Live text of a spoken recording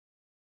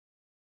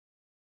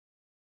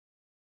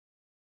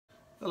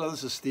Hello,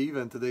 this is Steve,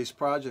 and today's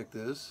project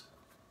is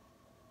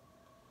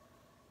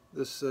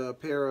this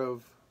pair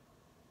of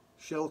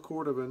shell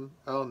cordovan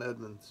out in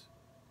Edmonds.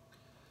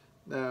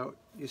 Now,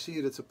 you see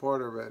it's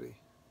apart already.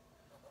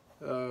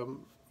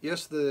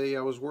 Yesterday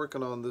I was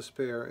working on this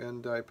pair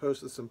and I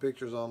posted some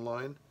pictures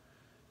online,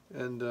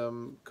 and a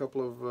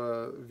couple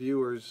of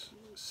viewers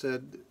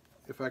said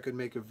if I could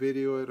make a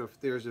video of it,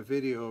 if there's a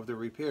video of the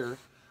repair,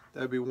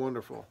 that'd be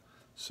wonderful.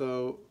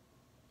 So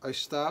I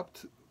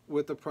stopped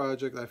with the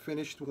project. I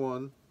finished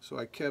one, so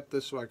I kept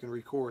this so I can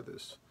record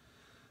this.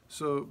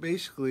 So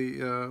basically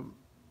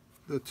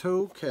the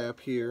toe cap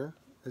here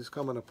is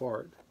coming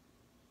apart.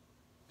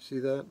 See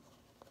that?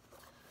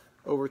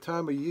 Over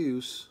time of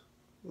use,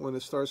 when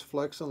it starts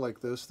flexing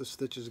like this, the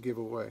stitches give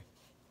away.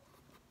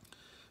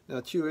 Now,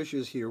 two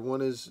issues here.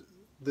 One is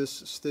this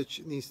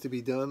stitch needs to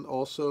be done.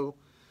 Also,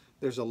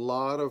 there's a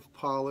lot of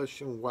polish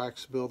and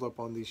wax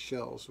buildup on these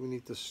shells. We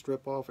need to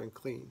strip off and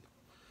clean.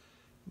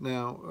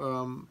 Now,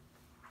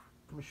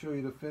 let me show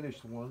you the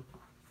finished one.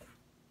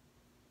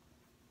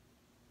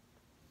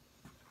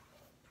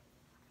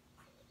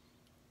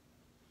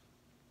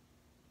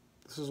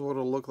 This is what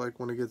it'll look like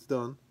when it gets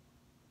done.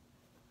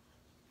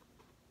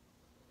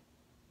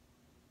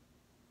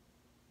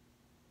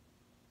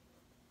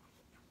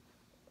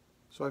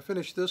 So I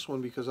finished this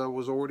one because I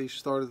was already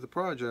started the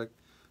project,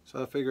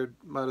 so I figured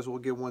might as well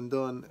get one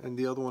done, and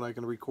the other one I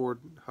can record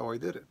how I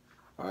did it.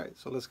 Alright,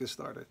 so let's get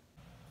started.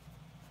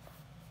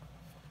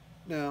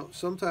 Now,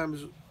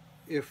 sometimes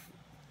if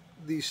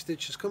these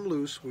stitches come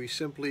loose, we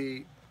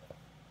simply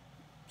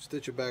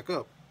stitch it back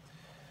up.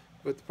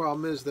 But the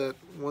problem is that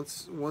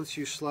once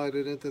you slide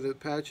it into the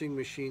patching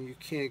machine, you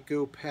can't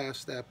go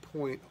past that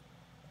point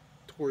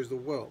towards the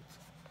welt.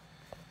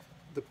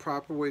 The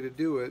proper way to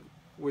do it,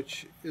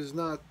 which is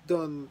not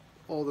done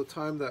all the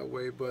time that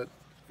way, but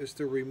is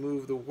to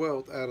remove the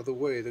welt out of the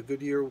way. The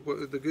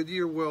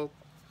Goodyear welt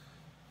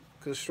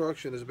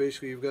construction is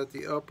basically you've got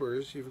the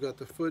uppers, you've got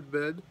the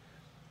footbed,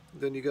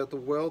 then you got the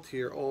welt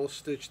here all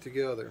stitched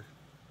together.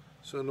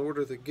 So in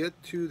order to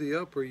get to the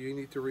upper, you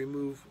need to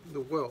remove the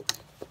welt,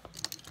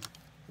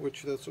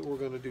 which that's what we're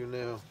going to do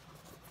now.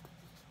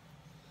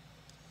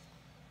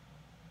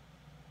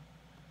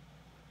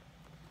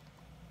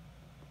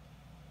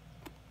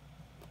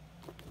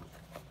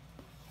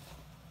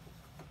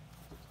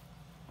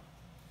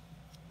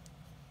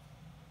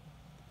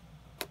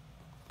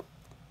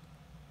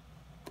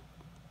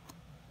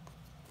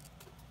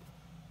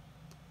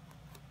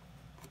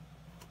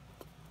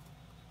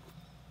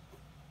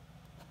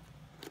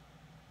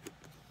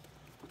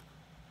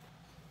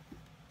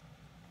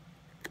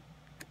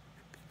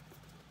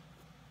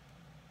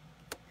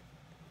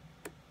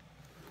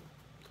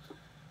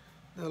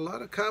 Now, a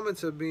lot of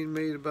comments have been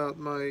made about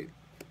my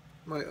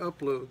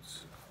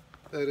uploads,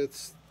 that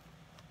it's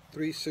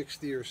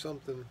 360 or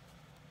something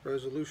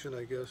resolution,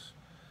 I guess.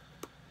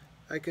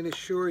 I can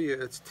assure you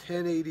it's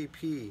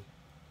 1080p.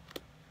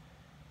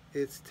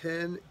 It's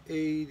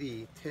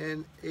 1080,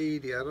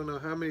 1080. I don't know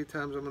how many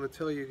times I'm going to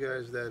tell you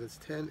guys that it's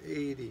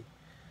 1080.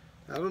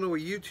 I don't know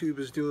what YouTube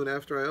is doing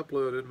after I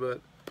uploaded,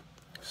 but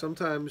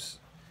sometimes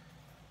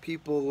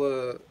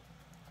people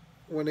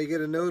when they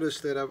get a notice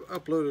that I've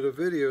uploaded a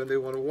video and they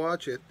want to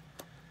watch it,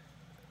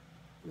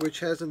 which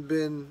hasn't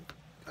been,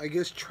 I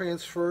guess,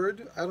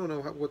 transferred, I don't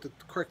know what the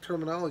correct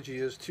terminology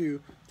is,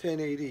 to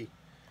 1080.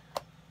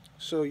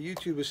 So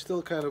YouTube is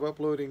still kind of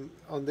uploading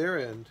on their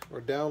end, or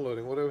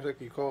downloading, whatever the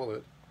heck you call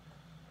it.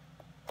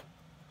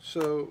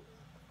 So,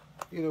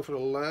 you know, for the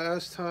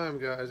last time,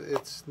 guys,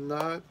 it's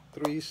not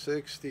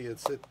 360,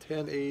 it's at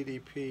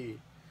 1080p.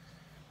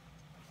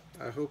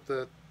 I hope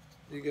that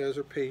you guys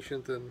are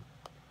patient and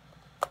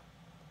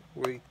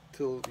wait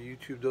till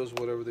YouTube does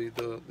whatever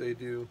they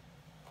do.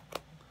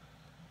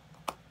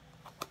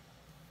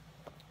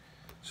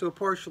 So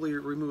partially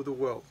remove the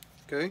welt,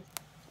 okay?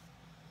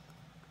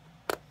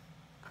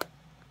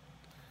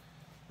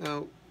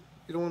 Now,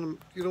 you don't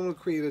want to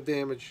create a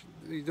damage.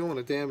 You don't want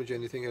to damage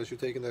anything as you're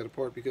taking that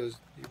apart, because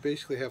you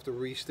basically have to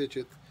re-stitch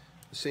it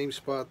the same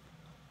spot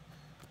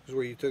as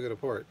where you took it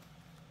apart.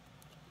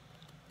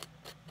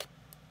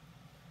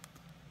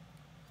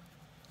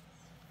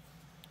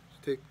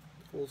 Just take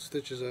old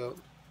stitches out.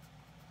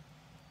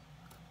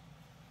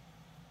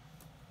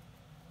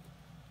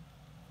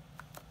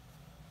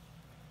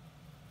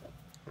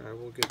 Alright,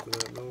 we'll get to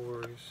that, no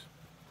worries.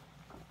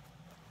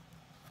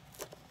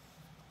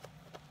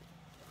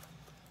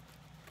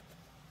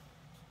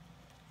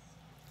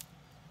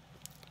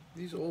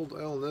 These old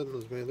Allen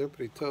Edmonds, man, they're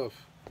pretty tough.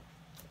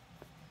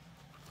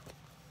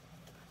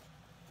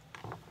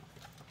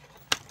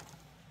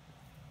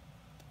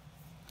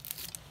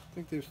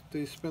 I think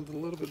they spent a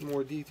little bit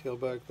more detail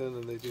back then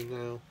than they do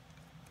now.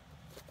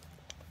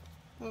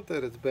 Not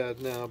that it's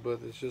bad now, but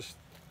it's just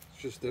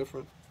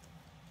different.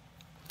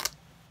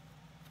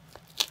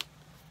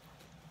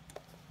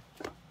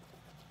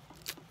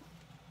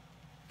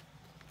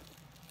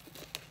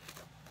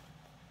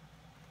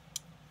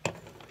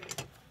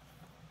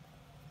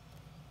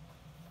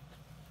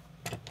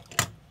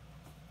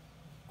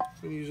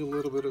 And use a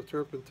little bit of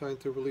turpentine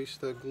to release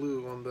that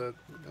glue on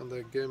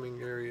that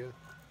gemming area.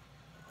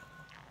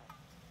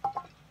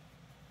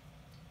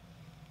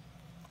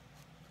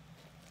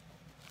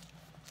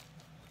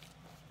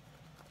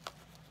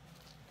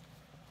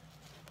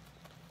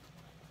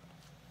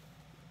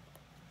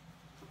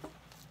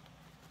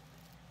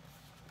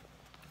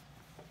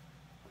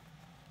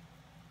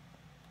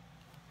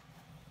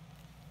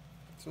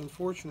 It's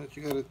unfortunate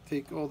you got to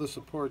take all this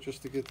apart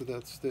just to get to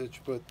that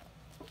stitch, but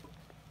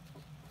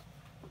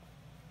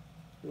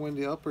when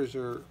the uppers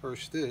are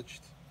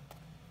stitched,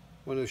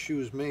 when the shoe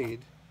is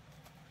made,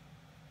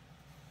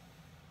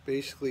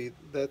 basically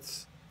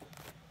that's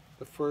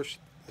the first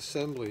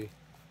assembly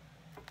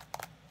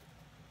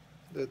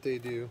that they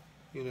do,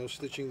 you know,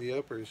 stitching the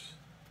uppers.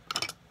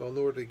 Well, in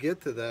order to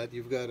get to that,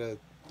 you've got to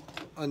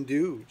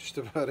undo just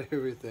about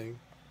everything.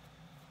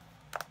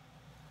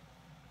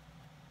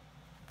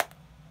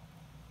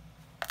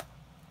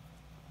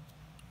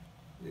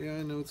 Yeah,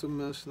 I know it's a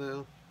mess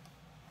now.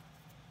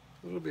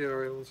 It'll be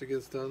alright once it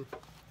gets done.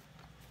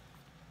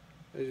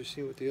 As you've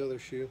seen with the other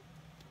shoe.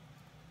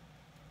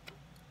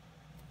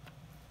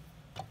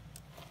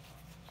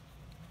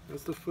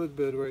 That's the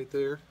footbed right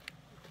there.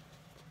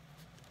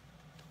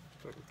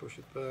 If I can push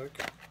it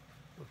back.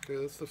 Okay,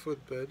 that's the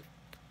footbed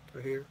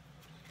right here.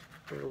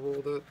 I'm gonna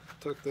roll that,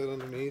 tuck that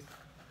underneath.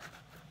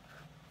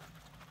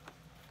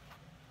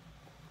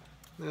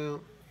 Now,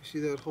 you see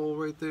that hole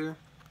right there?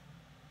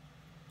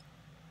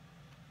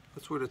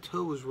 That's where the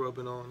toe is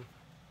rubbing on.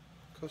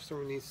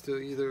 Customer needs to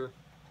either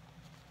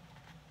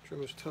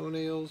trim his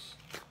toenails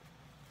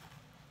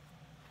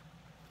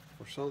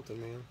or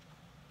something, man.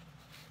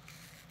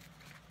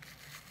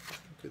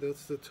 Okay,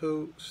 that's the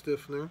toe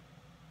stiffener,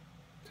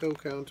 toe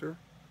counter.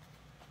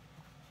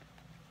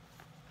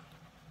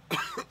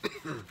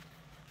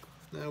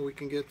 Now we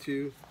can get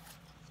to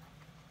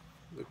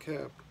the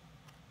cap.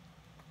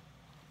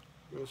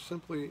 We'll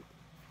simply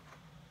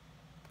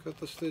cut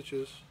the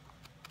stitches.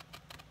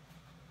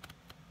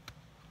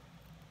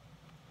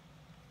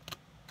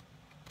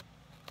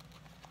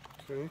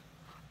 Okay.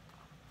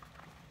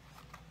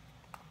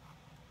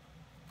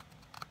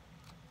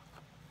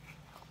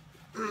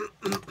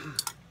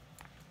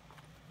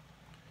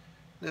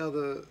 Now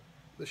the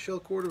shell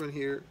cordovan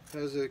here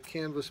has a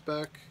canvas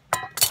back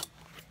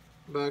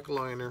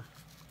liner.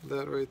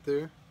 That right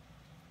there.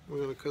 We're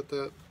going to cut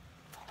that.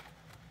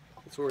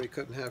 It's already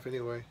cut in half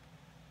anyway.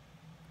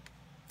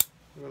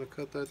 We're going to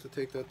cut that to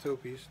take that toe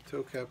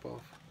cap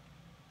off.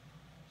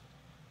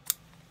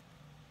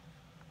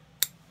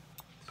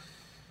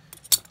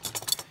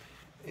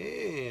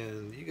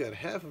 And you got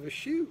half of a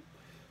shoe.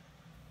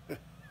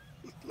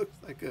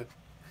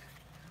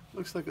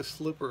 looks like a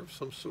slipper of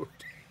some sort.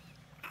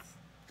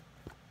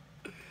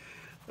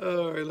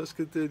 All right, let's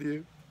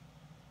continue.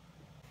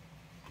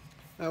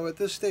 Now at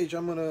this stage,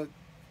 I'm gonna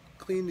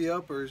clean the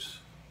uppers.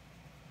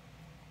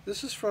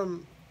 This is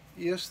from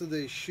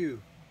yesterday's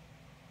shoe.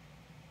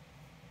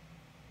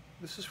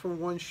 This is from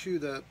one shoe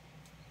that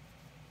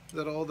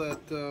all that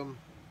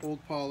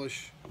old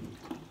polish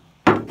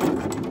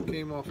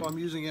came off. I'm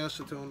using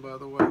acetone, by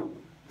the way.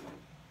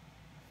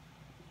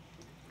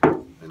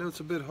 I know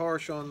it's a bit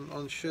harsh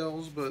on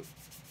shells, but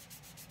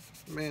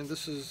man,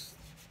 this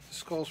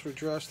calls for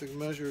drastic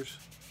measures.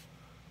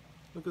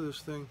 Look at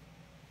this thing.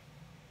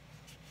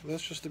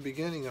 That's just the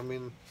beginning. I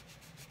mean,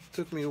 it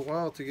took me a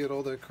while to get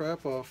all that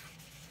crap off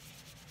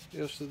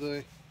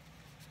yesterday.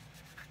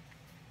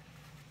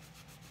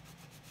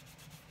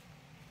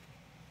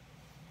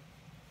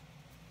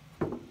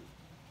 You're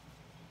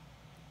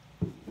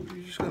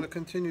just going to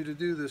continue to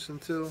do this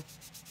until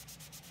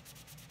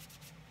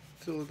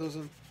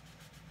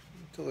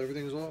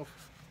everything's off.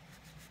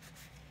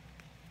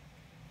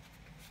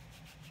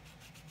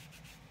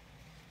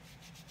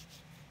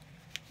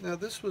 Now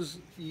this was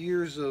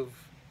years of,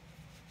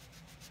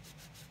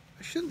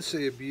 I shouldn't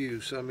say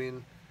abuse. I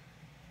mean,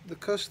 the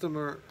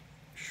customer,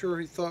 sure,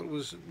 he thought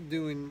was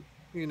doing,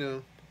 you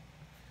know,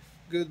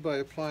 good by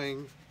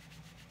applying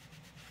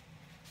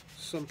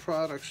some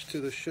products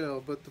to the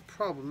shell, but the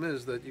problem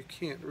is that you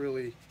can't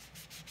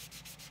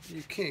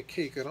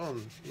cake it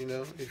on, you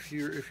know. If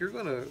you're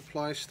going to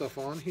apply stuff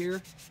on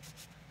here,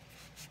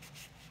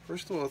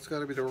 first of all, it's got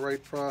to be the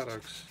right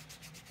products.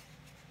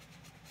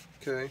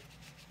 Okay.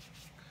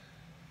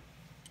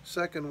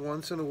 Second,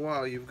 once in a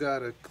while, you've got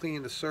to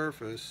clean the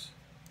surface.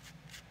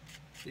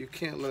 You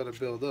can't let it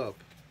build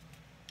up.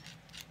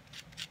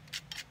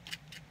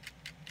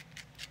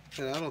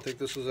 And I don't think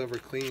this was ever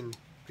cleaned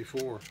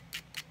before.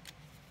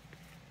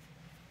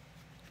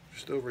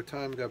 Just over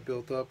time got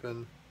built up,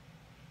 and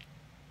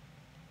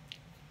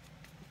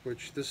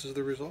which this is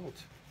the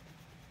result.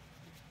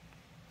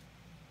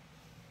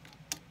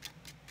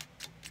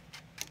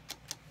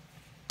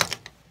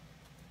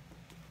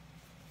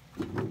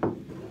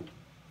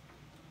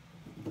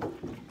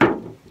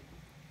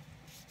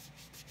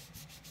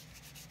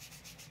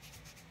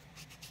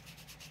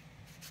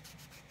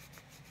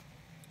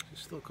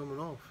 It's still coming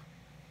off.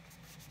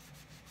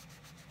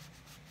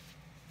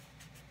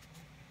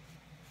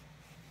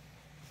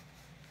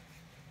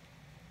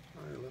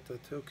 Alright,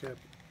 let that toe cap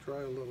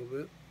dry a little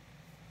bit.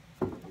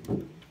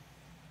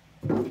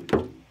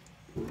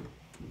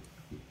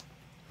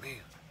 Man.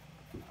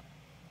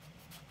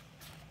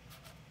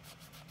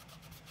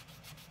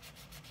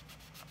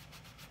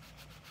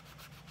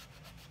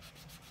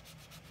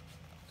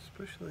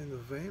 Especially in the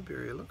vamp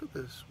area. Look at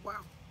this. Wow.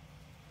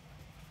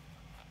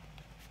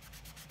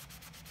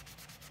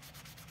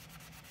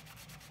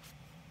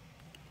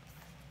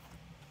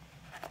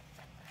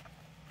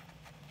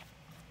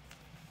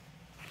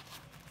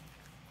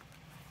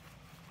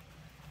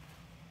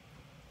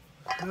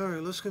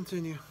 Alright, let's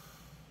continue.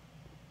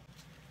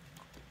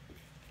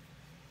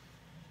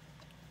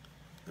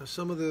 Now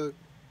some of the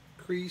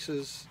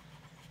creases,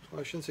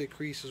 well, I shouldn't say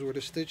creases, where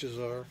the stitches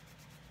are,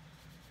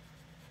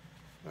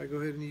 I go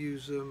ahead and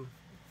use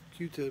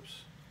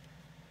Q-tips.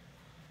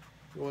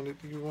 You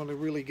want to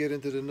really get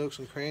into the nooks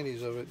and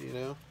crannies of it, you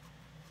know.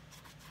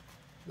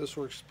 This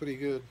works pretty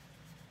good.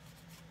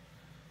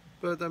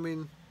 But I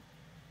mean,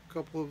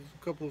 couple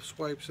of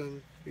swipes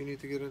and you need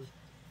to get a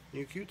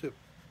new Q-tip.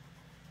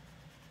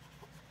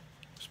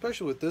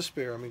 Especially with this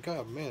spare, I mean,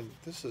 God, man,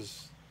 there's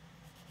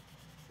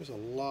a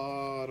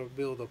lot of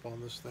buildup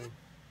on this thing.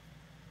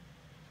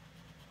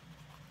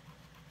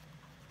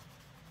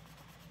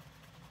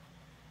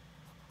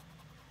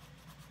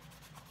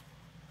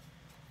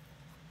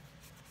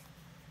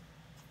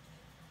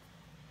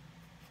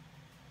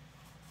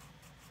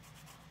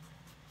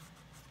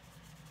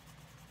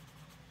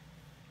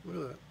 Look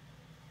at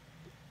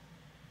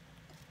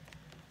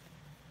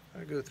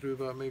that. I go through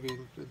about maybe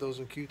a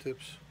dozen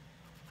Q-tips.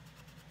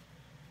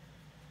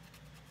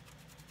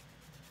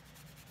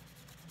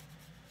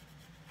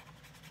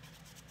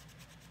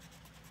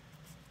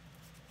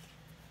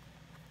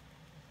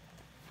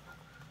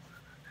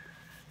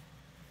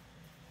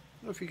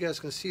 I don't know if you guys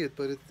can see it,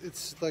 but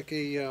it's like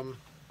a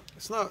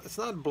it's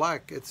not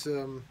black. It's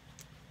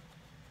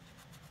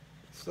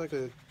like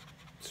it's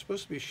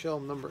supposed to be shell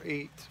number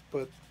 8,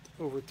 but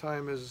over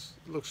time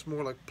looks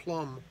more like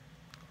plum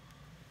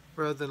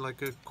rather than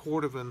like a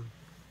cordovan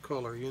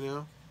color, you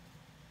know.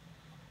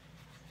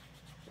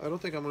 I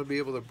don't think I'm going to be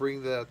able to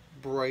bring that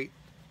bright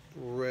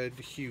red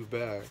hue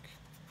back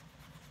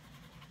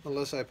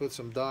unless I put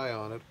some dye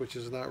on it, which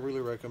is not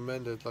really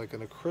recommended, like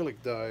an acrylic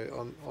dye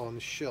on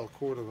shell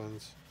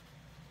cordovans.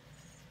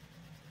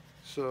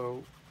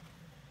 So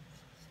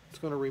it's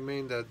going to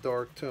remain that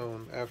dark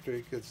tone after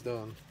it gets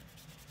done.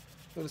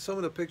 But in some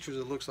of the pictures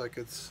it looks like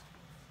it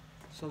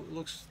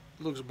looks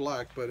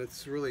black, but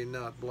it's really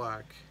not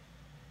black.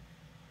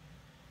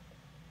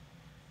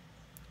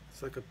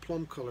 It's like a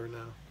plum color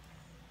now.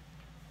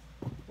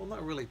 Well,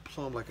 not really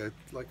plum, like a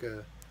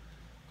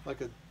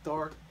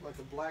dark, like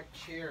a black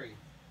cherry.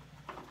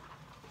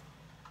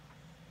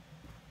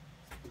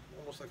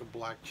 Almost like a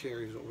black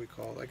cherry is what we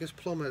call it. I guess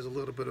plum has a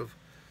little bit of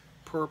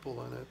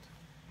purple in it.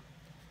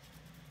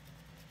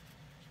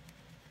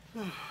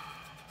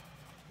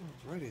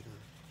 Alrighty then.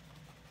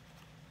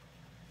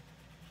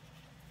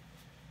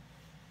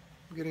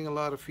 I'm getting a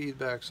lot of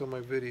feedbacks on my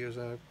videos,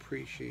 and I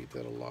appreciate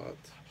that a lot.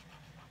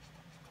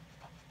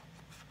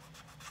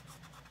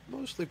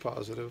 Mostly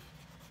positive.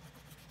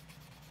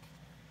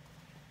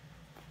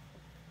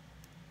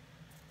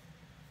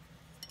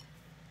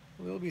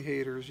 Well, there'll be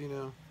haters, you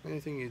know.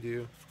 Anything you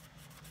do,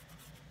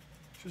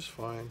 just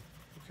fine.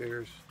 Who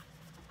cares?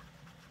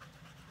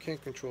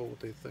 Can't control what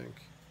they think.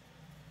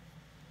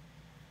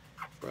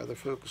 Rather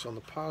focus on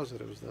the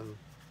positives than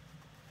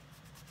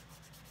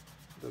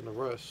the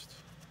rest.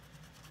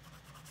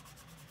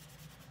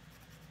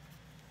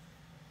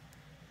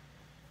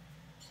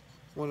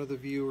 One of the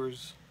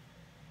viewers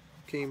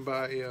came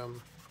by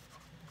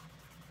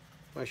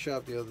my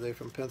shop the other day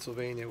from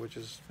Pennsylvania, which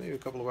is maybe a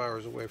couple of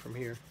hours away from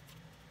here.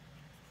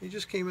 He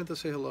just came in to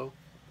say hello,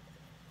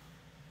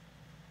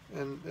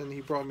 and he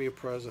brought me a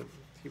present.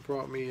 He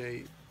brought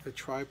me a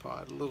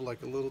tripod,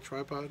 like a little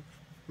tripod,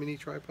 mini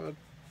tripod.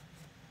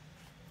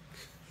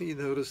 He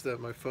noticed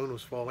that my phone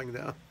was falling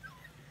down.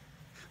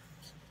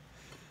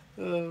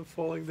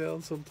 Falling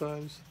down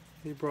sometimes.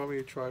 He brought me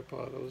a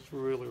tripod. It was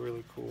really,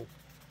 really cool.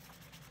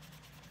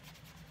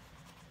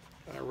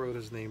 I wrote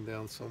his name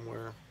down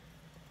somewhere.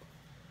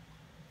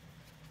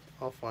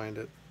 I'll find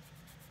it.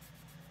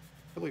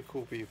 Really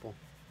cool people.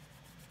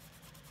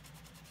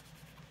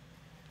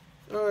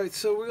 Alright,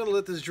 so we're going to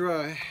let this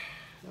dry.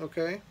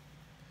 Okay?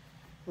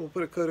 We'll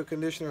put a coat of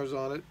conditioner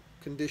on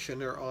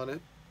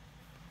it.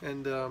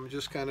 And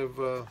just kind of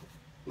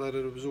let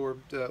it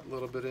absorb that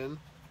little bit in.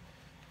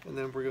 And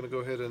then we're going to go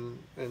ahead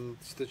and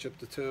stitch up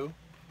the toe.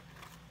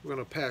 We're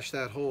going to patch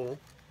that hole.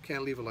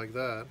 Can't leave it like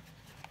that,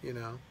 you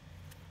know.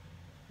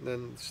 And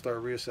then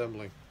start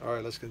reassembling.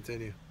 Alright, let's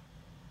continue.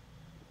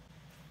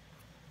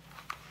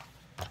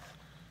 Alright,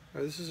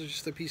 this is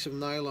just a piece of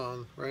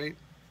nylon, right?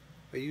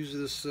 I use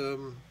this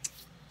to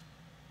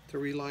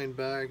reline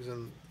bags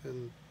and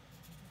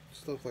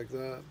stuff like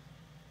that.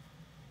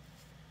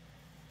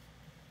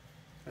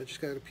 I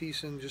just got a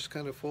piece and just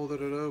kind of folded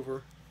it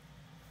over.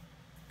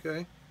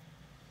 Okay.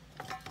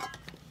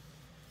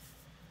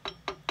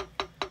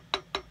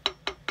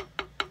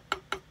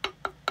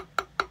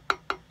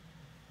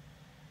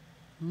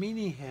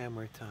 Mini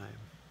hammer time.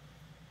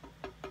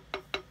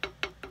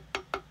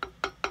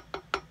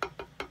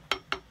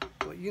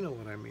 Well, you know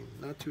what I mean,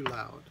 not too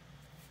loud.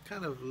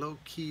 Kind of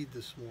low-key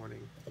this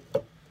morning.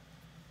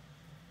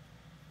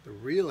 The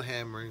real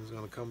hammering is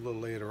going to come a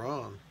little later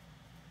on.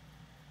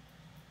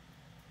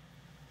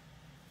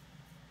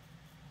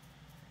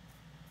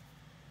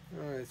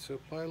 Alright, so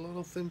apply a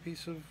little thin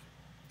piece of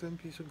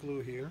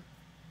glue here.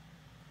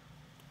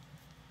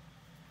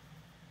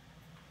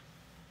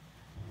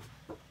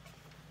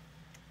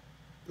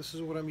 This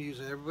is what I'm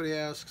using. Everybody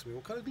asks me,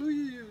 what kind of glue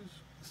you use?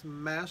 It's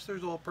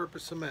Masters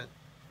All-Purpose Cement.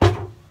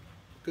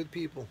 Good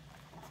people.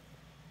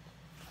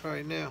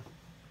 Alright, now,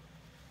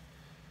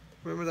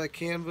 remember that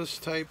canvas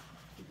type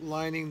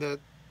lining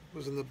that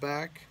was in the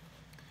back?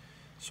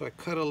 So I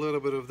cut a little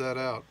bit of that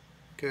out,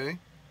 okay?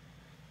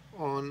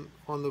 On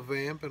the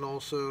vamp and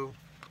also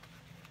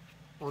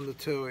on the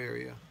toe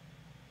area.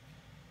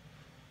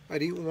 I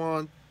didn't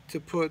want to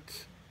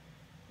put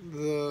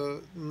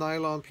the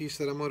nylon piece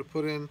that I'm going to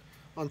put in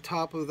on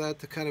top of that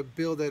to kind of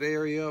build that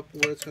area up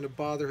where it's going to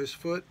bother his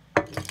foot.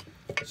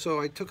 So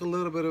I took a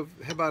little bit of,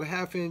 about a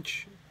half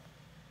inch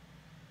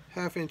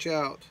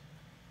out,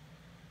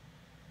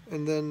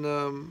 and then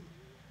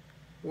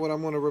what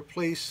I'm going to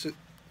replace it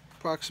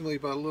approximately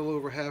about a little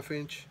over half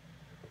inch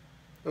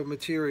of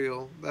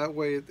material. That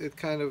way it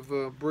kind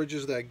of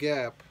bridges that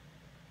gap,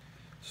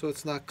 so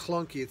it's not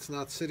clunky. It's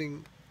not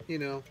sitting, you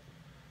know,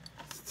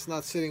 it's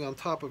not sitting on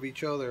top of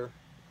each other.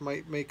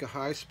 Might make a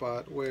high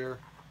spot where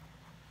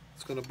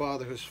it's going to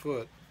bother his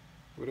foot.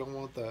 We don't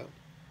want that.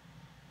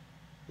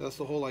 That's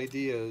the whole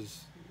idea,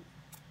 is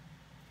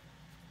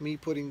me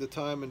putting the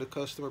time and the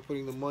customer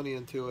putting the money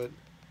into it.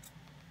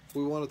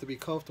 We want it to be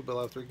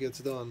comfortable after it gets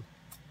done.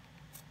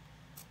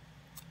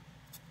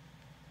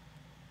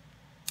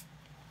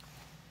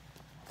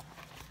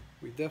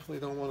 We definitely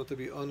don't want it to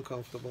be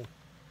uncomfortable.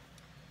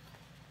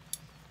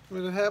 I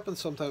mean, it happens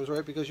sometimes,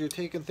 right? Because you're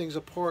taking things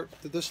apart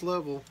to this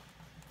level.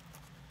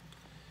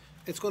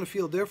 It's going to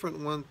feel different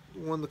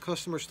when the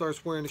customer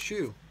starts wearing a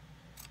shoe.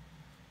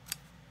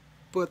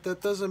 But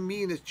that doesn't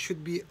mean it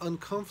should be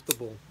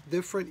uncomfortable.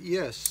 Different,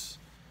 yes,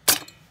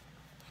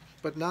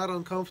 but not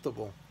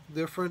uncomfortable.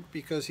 Different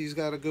because he's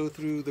got to go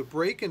through the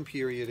break-in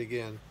period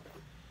again.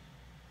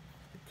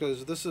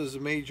 Because this is a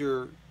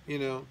major, you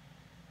know,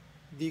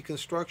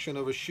 deconstruction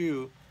of a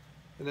shoe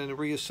and then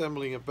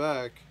reassembling it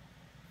back.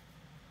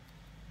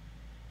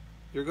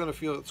 You're going to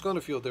feel, it's going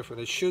to feel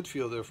different. It should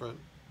feel different.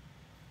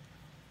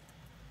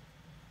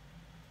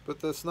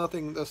 But that's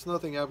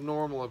nothing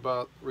abnormal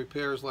about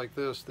repairs like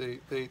this.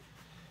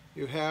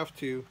 You have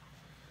to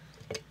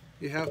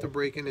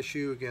break in a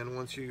shoe again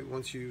once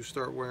you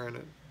start wearing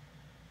it.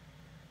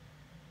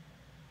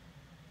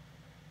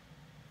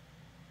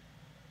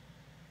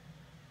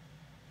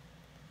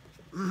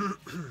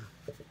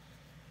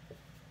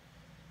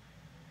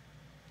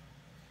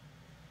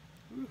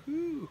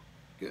 Woohoo!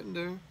 Getting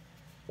there.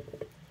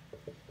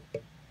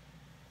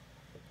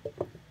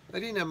 I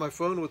didn't have my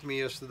phone with me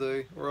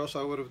yesterday, or else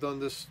I would have done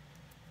this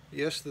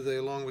yesterday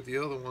along with the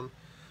other one.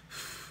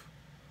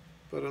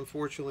 But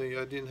unfortunately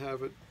I didn't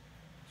have it,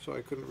 so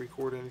I couldn't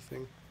record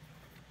anything.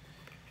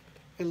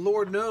 And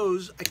Lord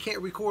knows I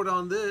can't record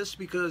on this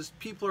because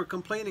people are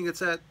complaining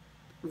it's at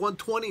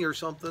 120 or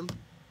something.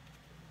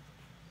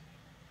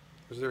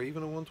 Is there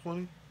even a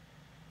 120?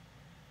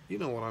 You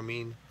know what I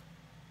mean.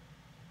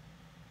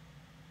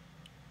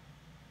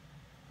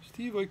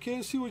 Steve, I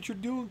can't see what you're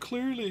doing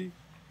clearly.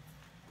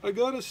 I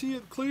gotta see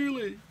it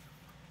clearly.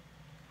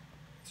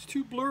 It's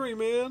too blurry,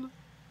 man.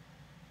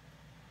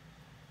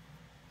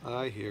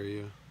 I hear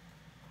you.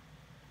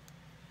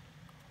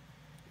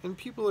 And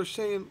people are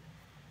saying,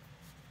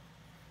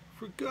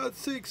 for God's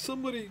sake,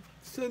 somebody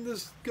send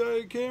this guy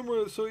a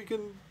camera so he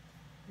can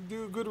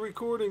do good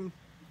recording.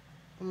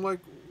 I'm like,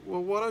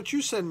 well, why don't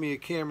you send me a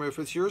camera if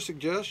it's your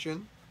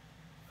suggestion?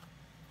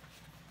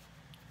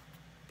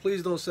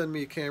 Please don't send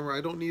me a camera.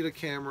 I don't need a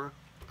camera.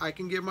 I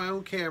can get my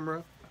own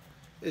camera.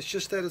 It's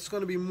just that it's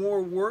going to be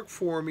more work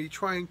for me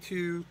trying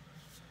to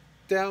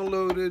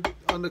download it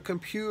on the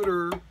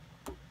computer.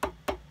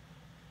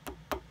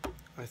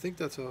 I think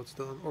that's how it's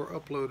done. Or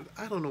uploaded.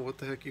 I don't know what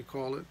the heck you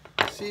call it.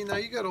 See, now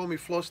you got all me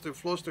flustered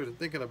and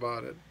thinking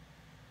about it.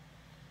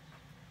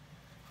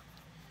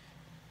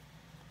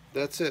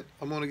 That's it.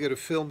 I'm going to get a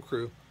film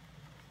crew.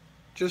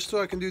 Just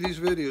so I can do these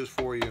videos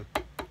for you.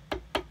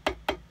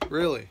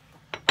 Really?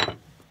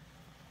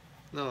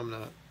 No, I'm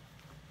not.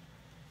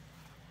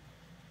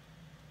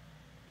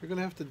 You're going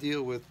to have to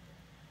deal with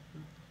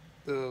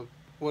the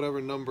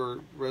whatever number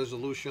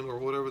resolution or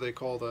whatever they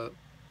call that.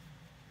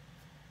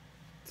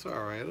 It's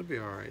alright, it'll be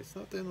alright. It's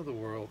not the end of the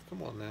world.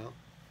 Come on now.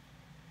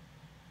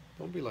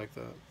 Don't be like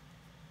that.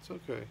 It's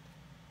okay.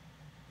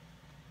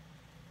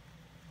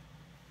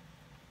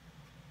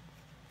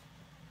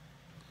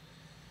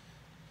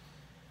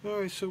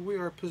 Alright, so we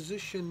are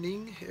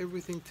positioning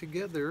everything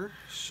together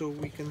so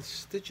we can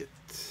stitch it.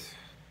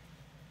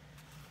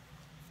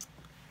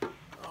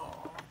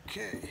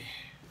 Okay.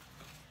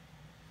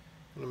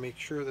 I'm going to make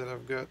sure that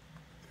I've got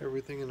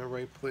everything in the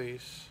right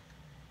place.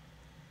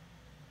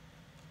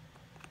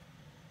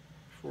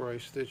 before I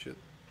stitch it.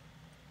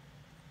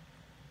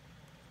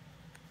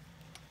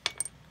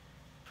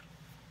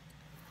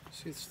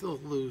 See, it's still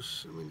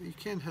loose. I mean, you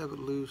can't have it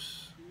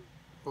loose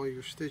while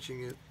you're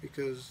stitching it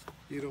because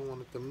you don't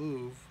want it to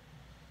move,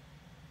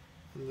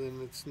 and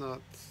then it's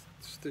not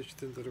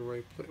stitched into the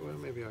right place. Well,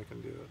 maybe I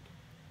can do it.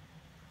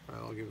 All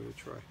right, I'll give it a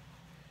try.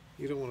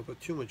 You don't want to put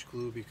too much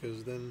glue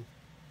because then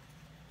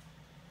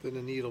the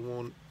needle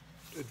won't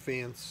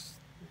advance,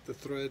 the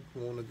thread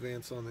won't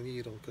advance on the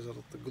needle because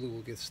the glue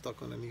will get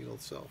stuck on the needle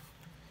itself.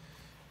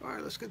 All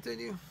right, let's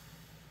continue.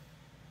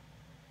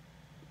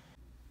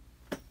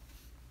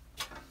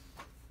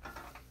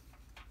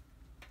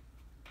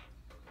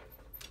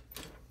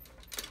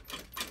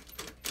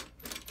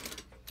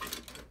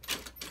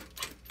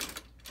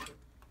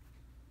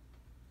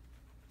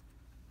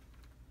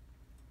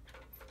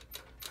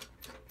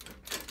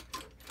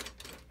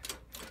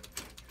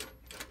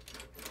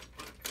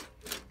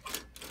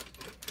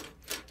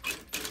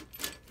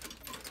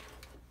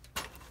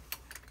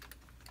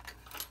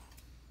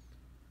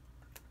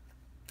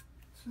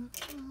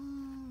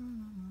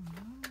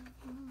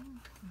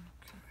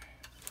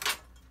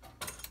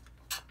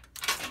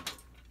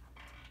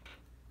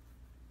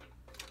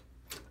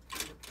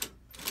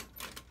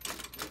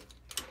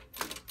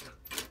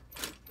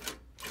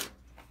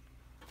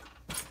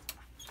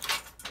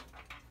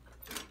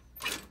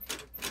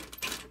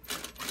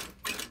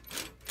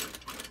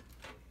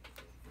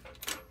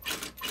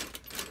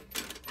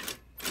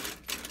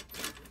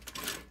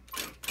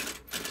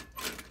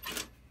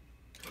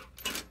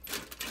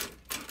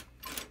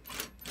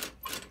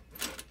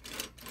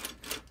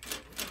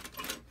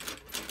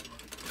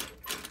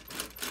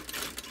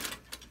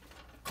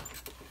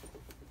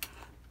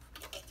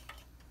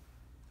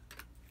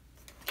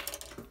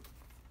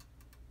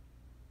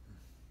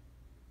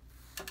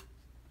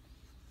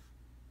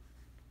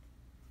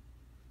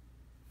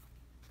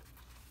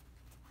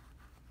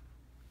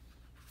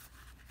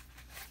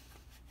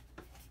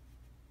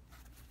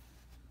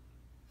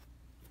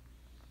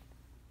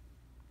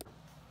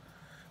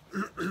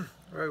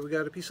 Alright, we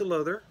got a piece of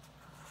leather.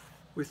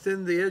 We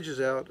thinned the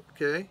edges out,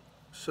 okay?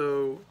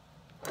 So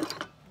it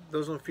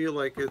doesn't feel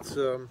like it's,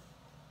 so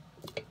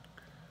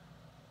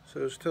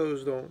his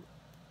toes don't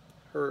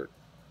hurt.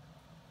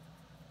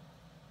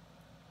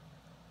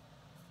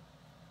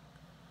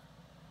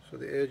 So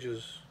the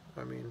edges,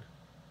 I mean,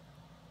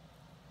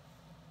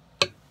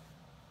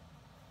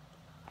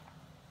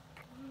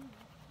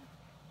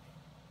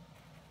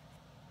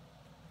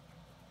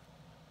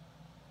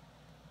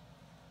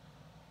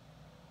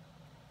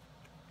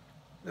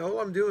 now all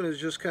I'm doing is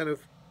just kind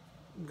of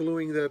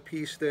gluing that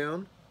piece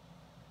down.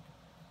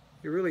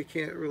 You really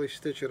can't really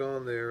stitch it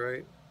on there,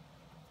 right?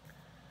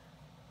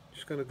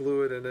 Just gonna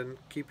glue it and then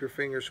keep your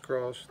fingers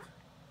crossed.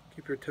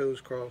 Keep your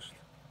toes crossed.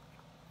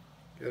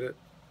 Get it?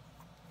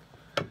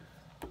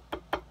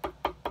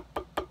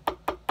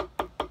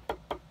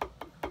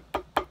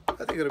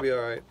 I think it'll be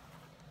alright.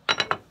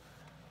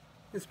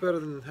 It's better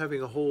than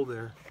having a hole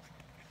there.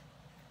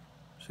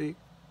 See?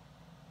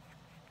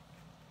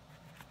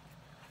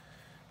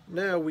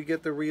 Now we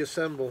get to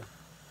reassemble.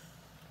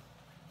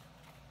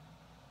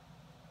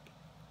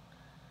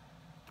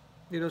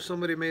 You know,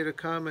 somebody made a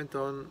comment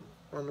on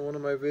one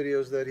of my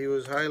videos that he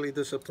was highly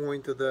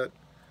disappointed that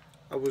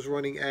I was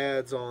running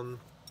ads on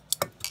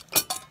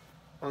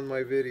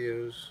my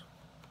videos.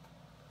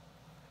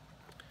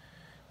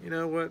 You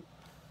know what?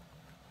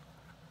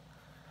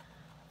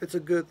 It's a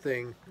good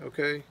thing,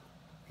 okay?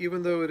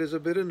 Even though it is a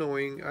bit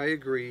annoying, I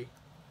agree.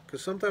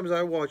 Because sometimes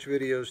I watch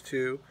videos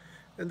too,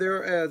 and there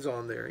are ads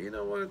on there. You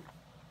know what?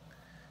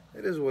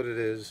 It is what it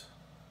is.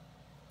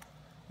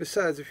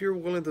 Besides, if you're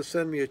willing to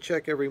send me a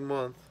check every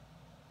month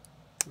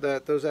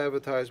that those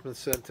advertisements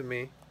sent to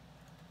me,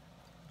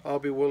 I'll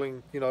be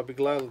willing, you know, I'll be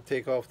glad to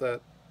take off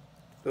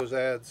those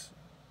ads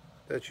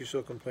that you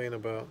so complain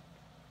about.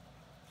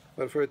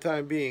 But for the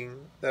time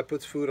being, that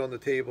puts food on the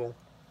table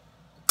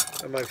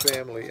of my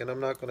family, and I'm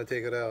not going to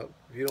take it out.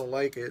 If you don't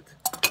like it,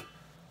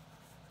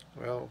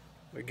 well,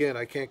 again,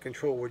 I can't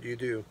control what you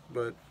do,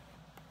 but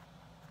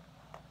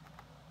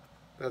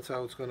that's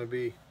how it's going to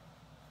be.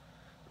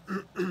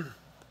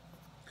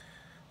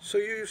 So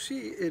you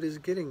see, it is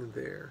getting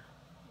there.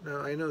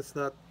 Now I know it's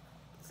not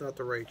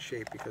the right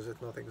shape because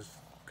nothing's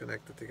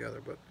connected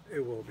together, but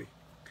it will be.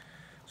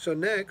 So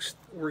next,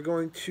 we're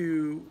going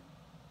to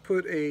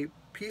put a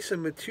piece of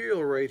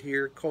material right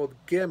here called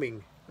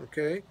gemming.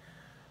 Okay,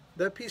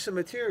 that piece of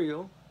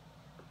material.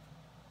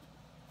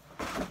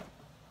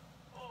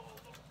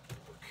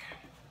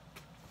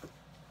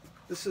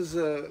 This is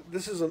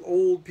an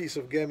old piece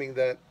of gemming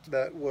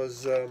that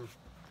was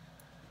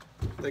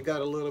that got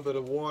a little bit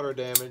of water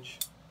damage.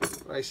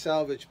 I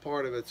salvaged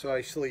part of it, so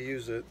I still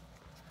use it.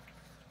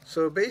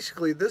 So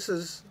basically, this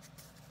is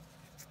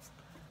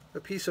a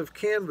piece of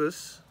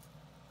canvas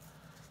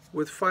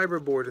with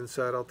fiberboard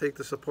inside. I'll take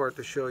this apart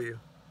to show you.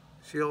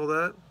 See all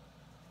that?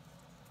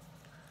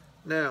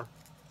 Now,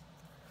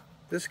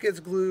 this gets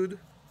glued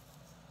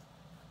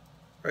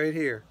right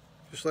here,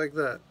 just like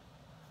that.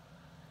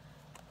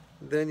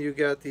 Then you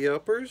got the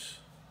uppers,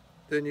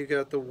 Then you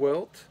got the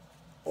welt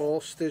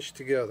all stitched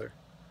together.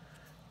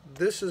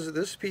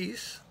 This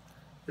piece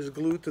is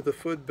glued to the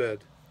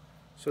footbed.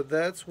 So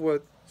that's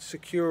what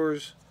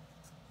secures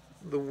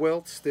the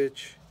welt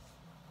stitch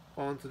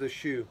onto the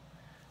shoe.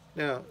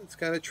 Now, it's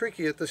kind of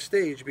tricky at this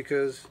stage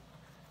because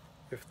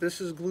if this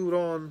is glued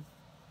on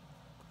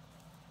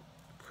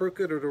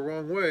crooked or the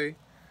wrong way,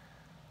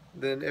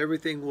 then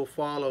everything will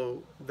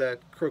follow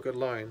that crooked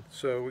line.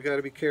 So we got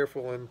to be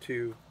careful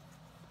into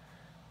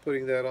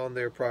putting that on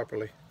there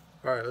properly.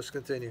 Alright, let's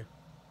continue.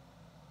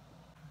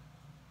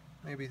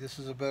 Maybe this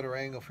is a better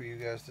angle for you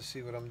guys to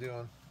see what I'm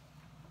doing.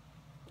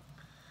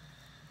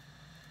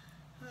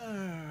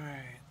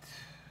 Alright.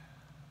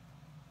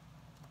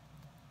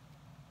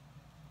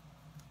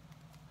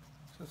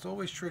 So it's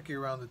always tricky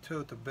around the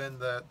toe to bend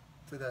that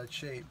to that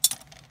shape.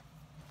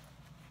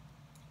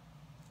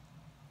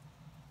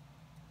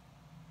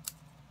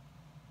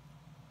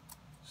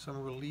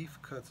 Some relief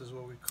cuts is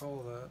what we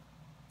call that.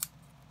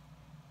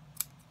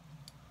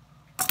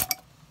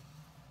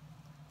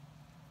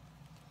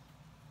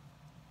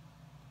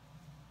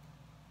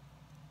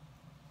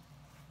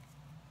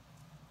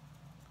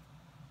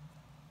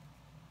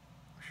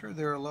 I'm sure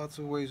there are lots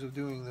of ways of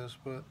doing this,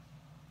 but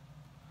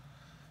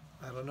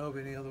I don't know of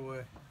any other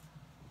way.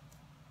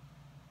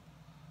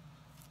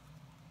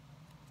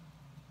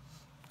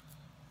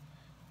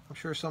 I'm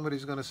sure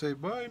somebody's going to say,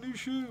 buy a new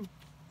shoe.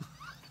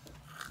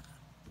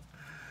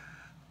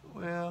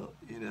 Well,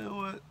 you know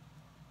what?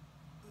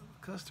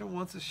 The customer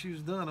wants his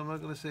shoes done. I'm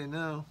not going to say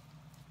no.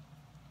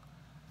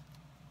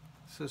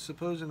 So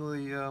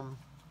supposedly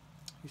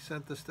he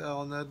sent this to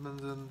Alan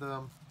Edmonds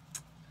and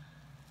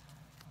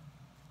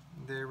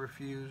they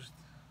refused,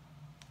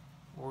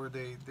 or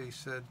they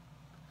said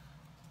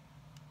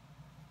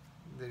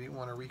they didn't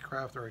want to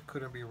recraft, or it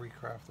couldn't be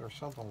recrafted, or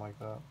something like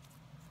that.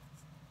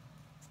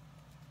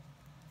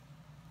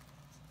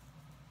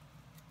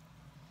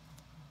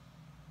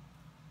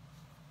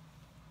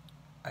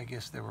 I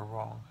guess they were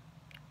wrong.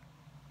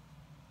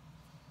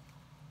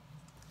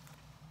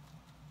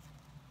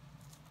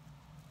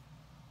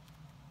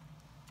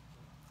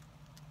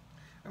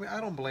 I mean, I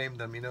don't blame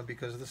them, you know,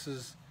 because this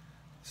is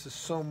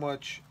so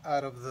much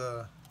out of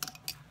the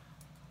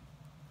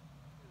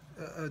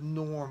a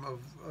norm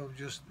of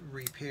just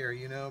repair,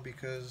 you know,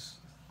 because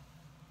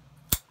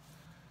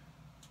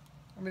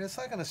I mean, it's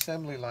like an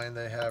assembly line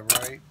they have,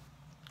 right?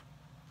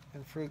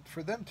 And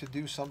for them to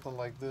do something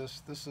like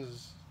this, this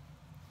is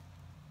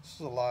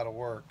a lot of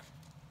work,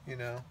 you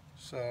know.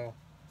 So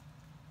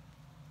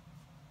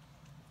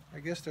I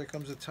guess there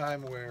comes a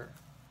time where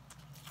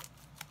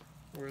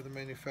the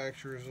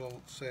manufacturers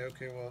will say,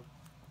 okay, well,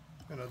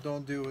 you know,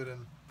 don't do it,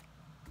 and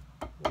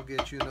we'll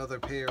get you another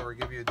pair or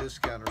give you a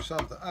discount or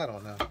something. I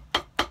don't know.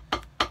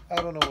 I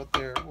don't know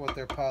what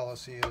their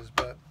policy is,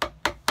 but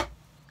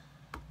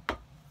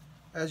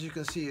as you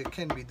can see, it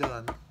can be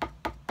done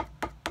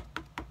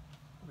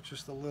with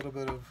just a little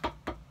bit of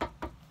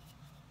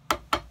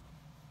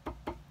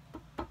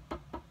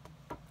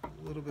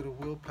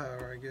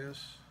willpower, I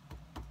guess.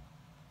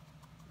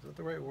 Is that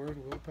the right word,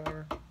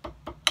 willpower?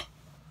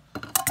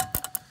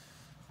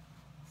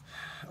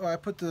 Oh, I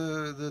put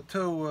the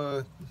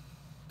toe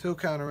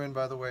counter in,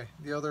 by the way.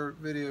 The other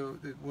video,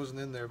 it wasn't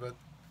in there, but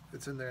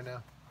it's in there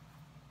now.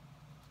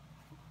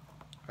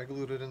 I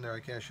glued it in there. I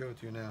can't show it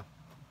to you now.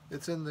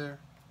 It's in there.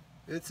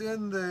 It's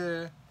in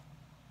there.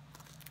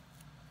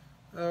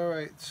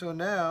 Alright, so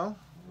now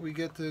we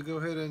get to go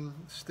ahead and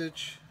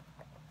stitch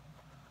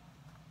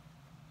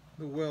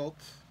the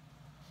welt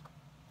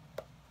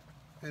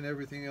and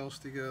everything else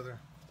together.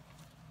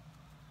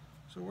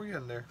 So we're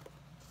getting there.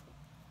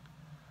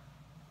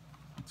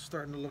 It's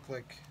starting to look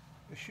like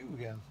a shoe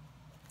again.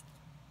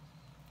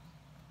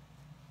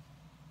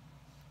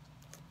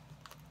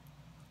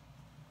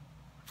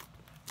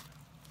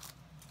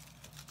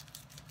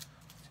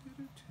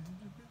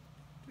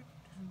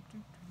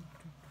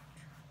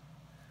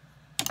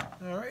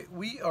 Alright,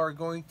 we are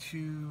going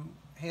to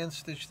hand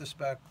stitch this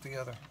back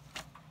together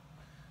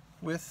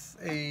with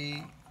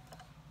a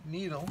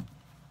needle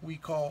we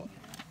call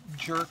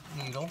jerk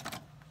needle.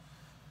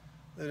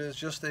 That is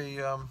just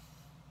a,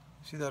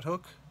 see that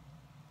hook?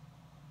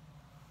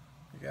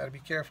 You gotta be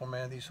careful,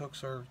 man. These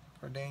hooks are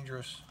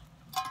dangerous.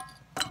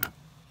 This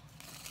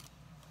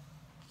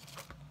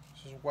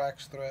is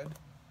wax thread.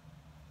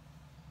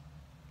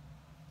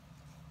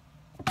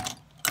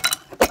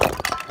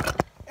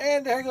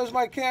 And there goes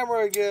my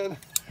camera again.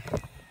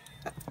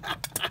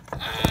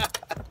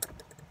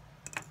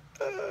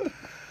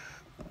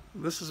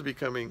 This is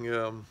becoming,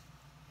 you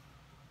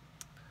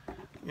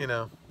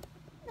know,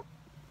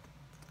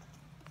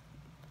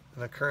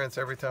 an occurrence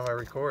every time I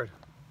record.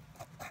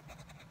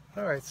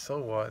 Alright, so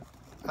what?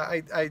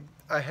 I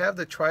have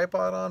the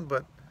tripod on,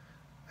 but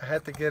I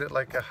had to get it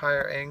like a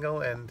higher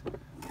angle, and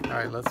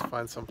alright, let's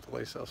find some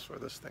place else for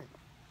this thing.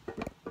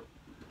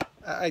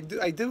 I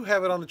do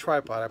have it on the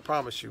tripod, I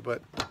promise you,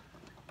 but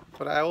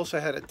I also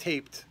had it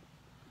taped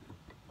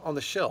on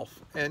the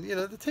shelf, and you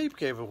know, the tape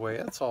gave away,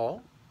 that's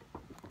all.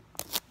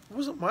 It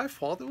wasn't my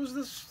fault, it was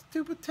this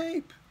stupid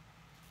tape.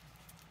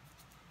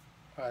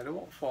 Alright, it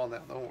won't fall now,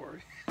 don't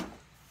worry.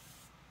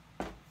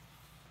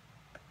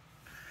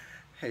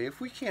 Hey, if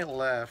we can't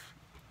laugh,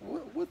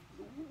 what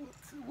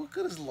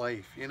good is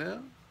life, you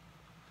know?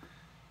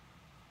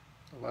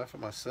 I laugh at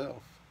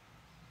myself.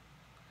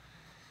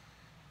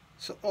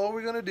 So all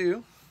we're gonna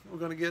do, we're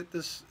gonna get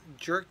this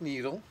jerk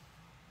needle,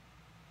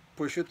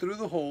 push it through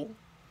the hole,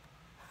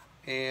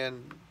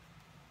 and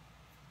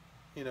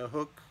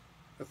hook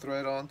a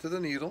thread onto the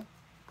needle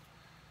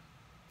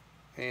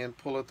and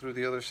pull it through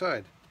the other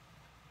side.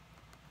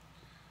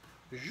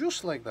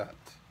 Just like that.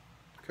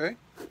 Okay?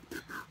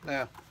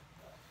 Now,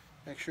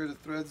 make sure the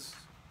thread's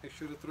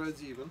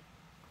even.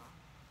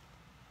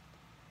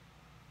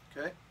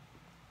 Okay?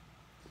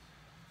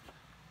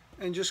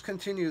 And just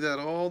continue that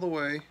all the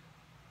way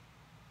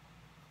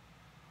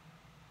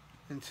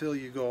until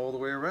you go all the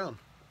way around.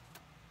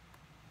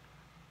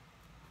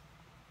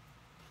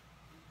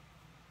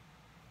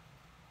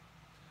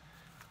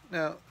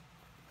 Now,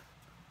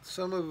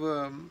 some of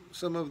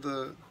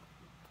the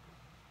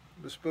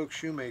bespoke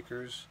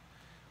shoemakers,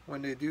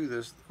 when they do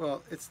this,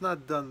 well, it's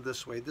not done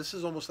this way. This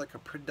is almost like a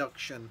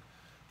production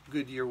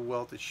Goodyear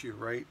welted shoe,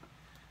 right?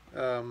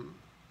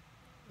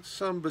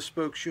 Some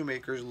bespoke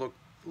shoemakers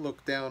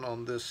look down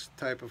on this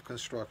type of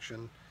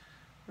construction,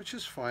 which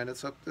is fine.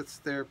 It's their, it's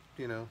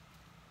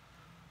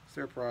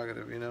their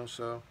prerogative,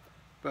 so.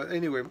 But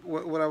anyway,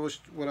 what I was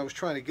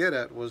trying to get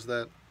at was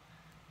that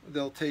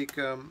they'll take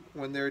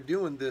when they're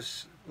doing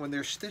this, when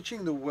they're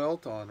stitching the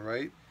welt on,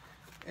 right,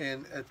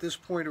 and at this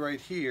point right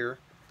here,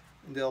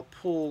 they'll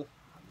pull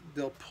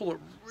it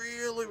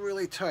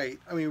really tight.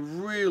 I mean,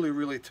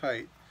 really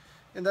tight,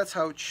 and that's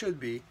how it should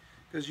be,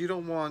 because you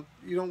don't want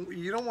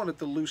it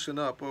to loosen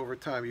up over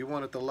time. You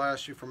want it to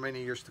last you for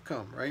many years to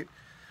come, right?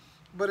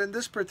 But in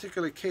this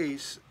particular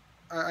case,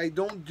 I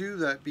don't do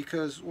that,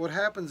 because what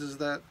happens is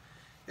that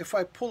if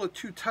I pull it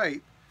too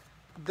tight,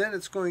 then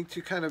it's going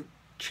to kind of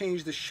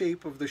change the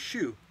shape of the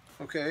shoe,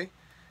 okay?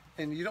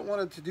 And you don't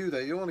want it to do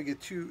that. You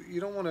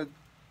don't want to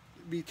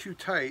be too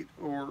tight,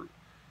 or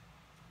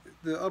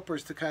the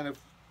uppers to kind of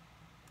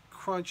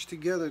crunch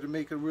together to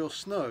make it real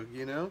snug,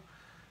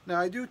 Now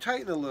I do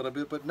tighten a little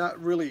bit, but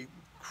not really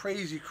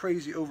crazy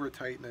over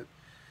tighten it.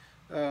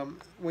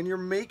 When you're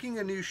making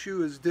a new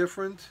shoe is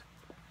different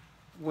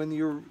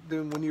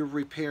than when you're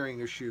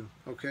repairing a shoe,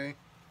 okay?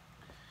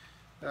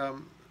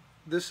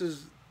 This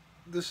is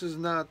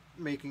not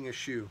making a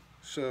shoe,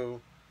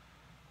 so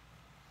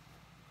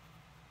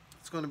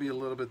it's going to be a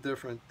little bit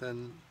different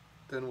than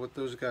what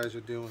those guys are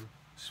doing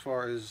as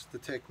far as the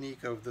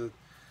technique of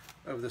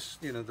this,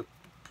 the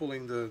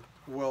pulling the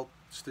welt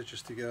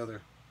stitches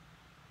together.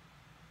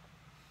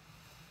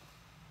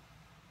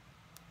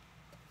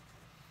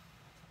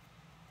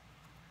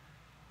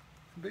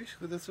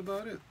 Basically, that's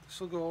about it.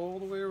 This will go all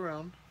the way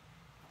around.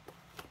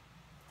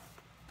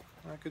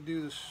 I could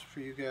do this for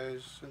you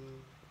guys,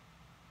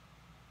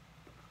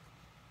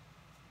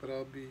 but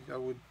I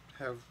would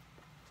have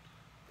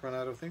run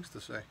out of things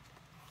to say.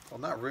 Well,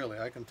 not really.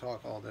 I can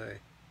talk all day.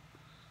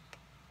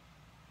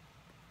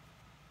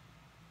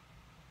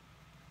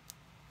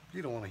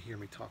 You don't want to hear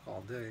me talk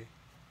all day,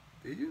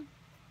 do you?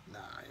 Nah,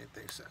 I didn't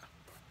think so.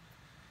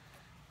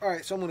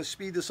 Alright, so I'm going to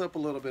speed this up a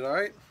little bit,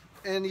 alright?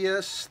 And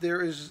yes,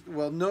 there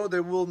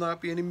will not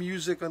be any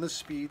music on the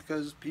speed,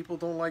 because people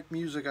don't like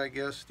music, I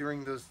guess,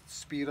 during the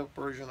speed up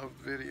version of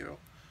the video.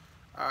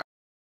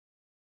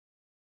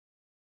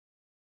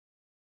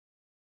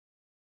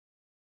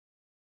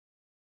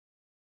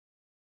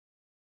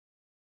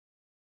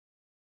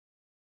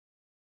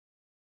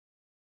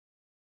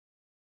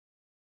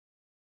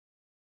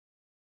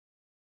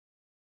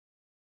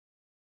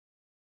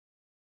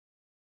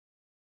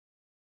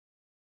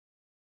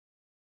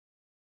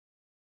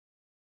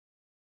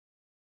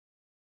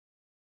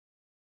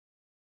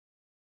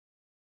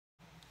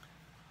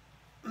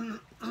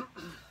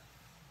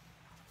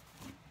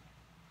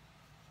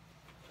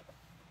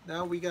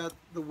 Now we got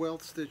the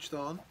welt stitched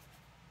on.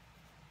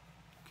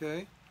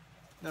 Okay.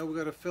 Now we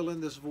got to fill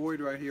in this void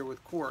right here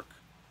with cork.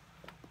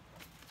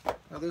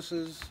 Now this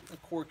is a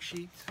cork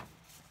sheet.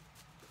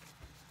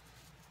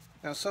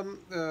 Now some,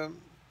 I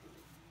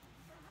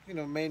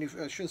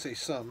shouldn't say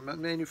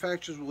some,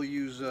 manufacturers will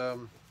use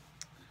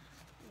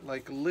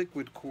like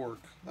liquid cork,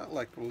 not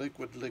like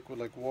liquid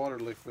like water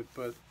liquid,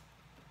 but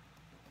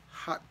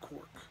hot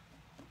cork.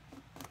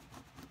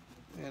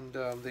 And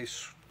they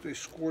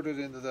squirt it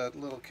into that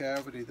little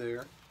cavity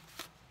there,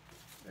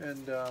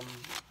 and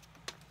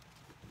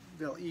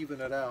they'll even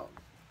it out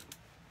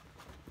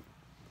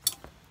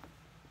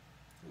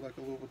like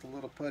with a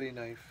little putty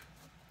knife.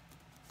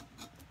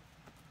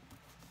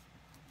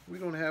 We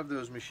don't have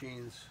those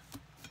machines.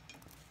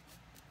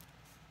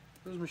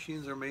 Those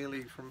machines are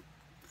mainly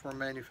for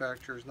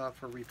manufacturers, not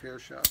for repair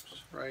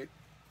shops, right?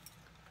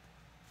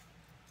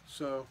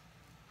 So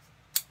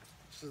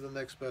this is the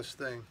next best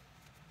thing.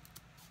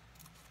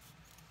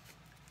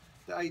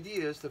 The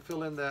idea is to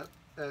fill in that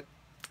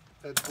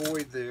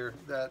void there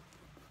that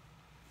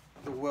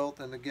the welt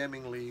and the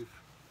gemming leave.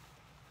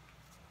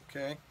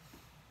 Okay,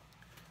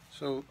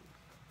 so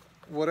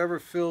whatever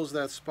fills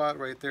that spot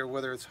right there,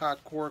 whether it's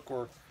hot cork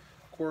or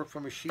cork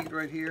from a sheet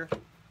right here,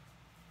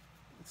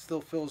 it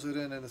still fills it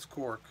in its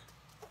cork.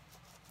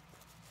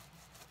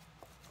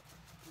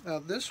 Now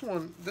this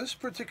one, this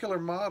particular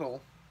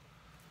model,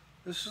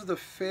 this is the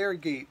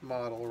Fairgate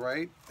model,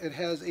 right? It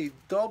has a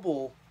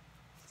double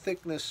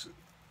thickness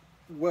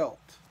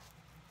welt.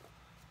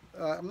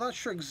 I'm not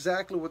sure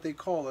exactly what they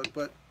call it,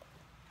 but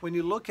when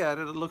you look at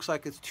it, it looks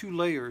like it's 2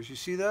 layers. You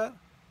see that?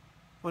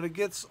 When it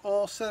gets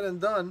all said and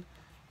done,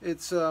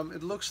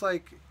 it looks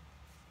like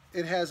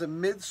it has a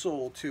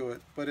midsole to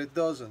it, but it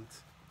doesn't.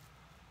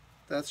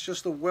 That's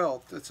just a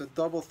welt. It's a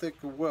double thick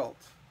welt.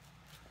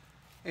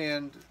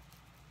 And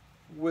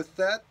with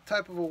that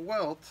type of a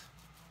welt,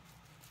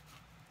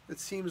 it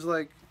seems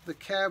like the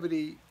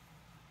cavity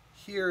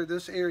here,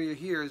 this area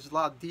here, is a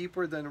lot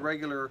deeper than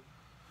regular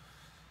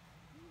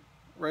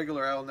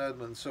Allen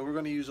Edmonds. So we're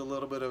going to use a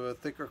little bit of a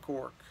thicker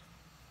cork.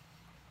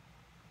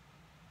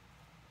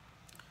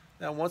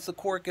 Now once the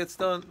cork gets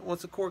done,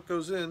 once the cork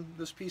goes in,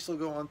 this piece will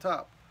go on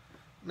top.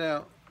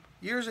 Now,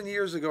 years and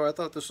years ago, I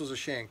thought this was a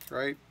shank,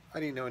 right? I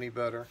didn't know any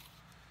better.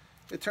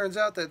 It turns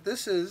out that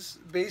this is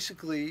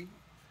basically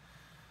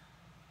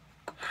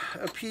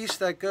a piece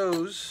that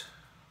goes,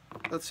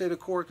 let's say the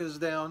cork is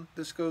down,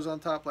 this goes on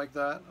top like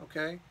that,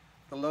 okay?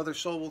 The leather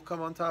sole will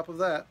come on top of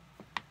that.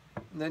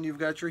 And then you've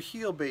got your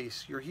heel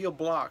base, your heel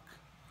block.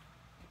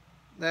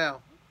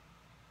 Now,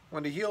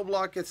 when the heel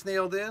block gets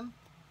nailed in,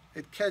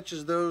 it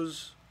catches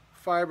those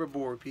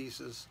fiberboard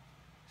pieces.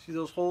 See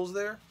those holes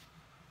there?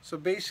 So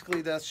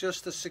basically that's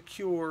just to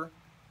secure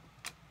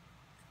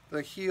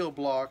the heel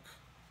block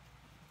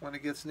when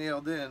it gets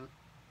nailed in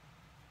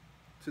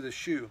to the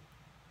shoe,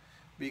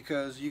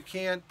 because you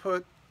can't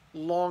put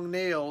long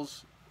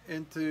nails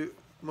into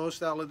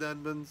most Allen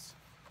Edmonds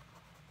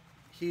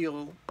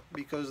heel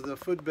because the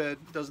footbed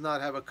does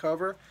not have a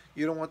cover.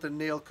 You don't want the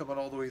nail coming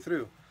all the way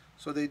through.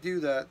 So they do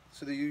that,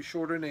 so they use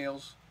shorter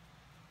nails,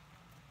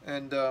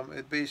 and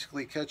it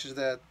basically catches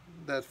that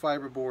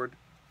fiberboard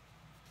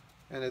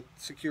and it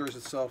secures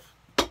itself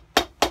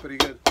pretty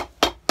good.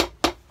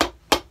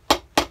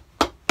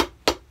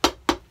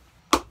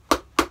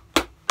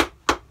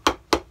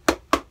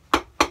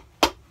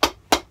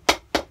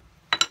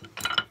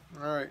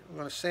 Alright, I'm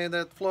going to sand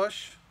that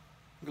flush,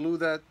 glue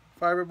that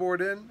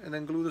fiberboard in, and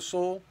then glue the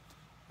sole,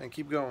 and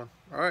keep going.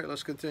 Alright,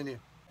 let's continue.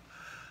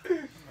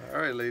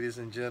 Alright, ladies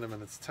and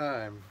gentlemen, it's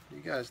time. You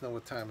guys know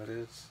what time it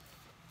is.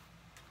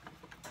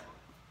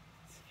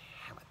 It's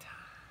hammer time.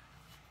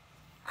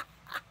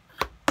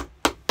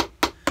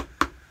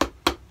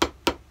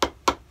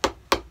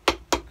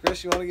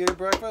 Chris, you want to get your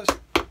breakfast?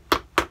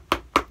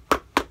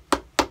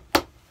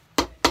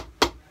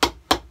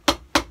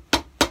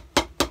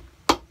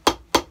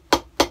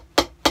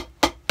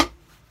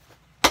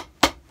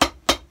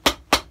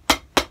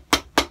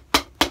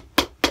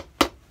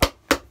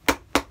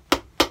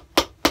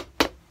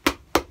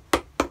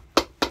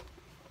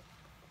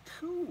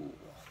 Cool.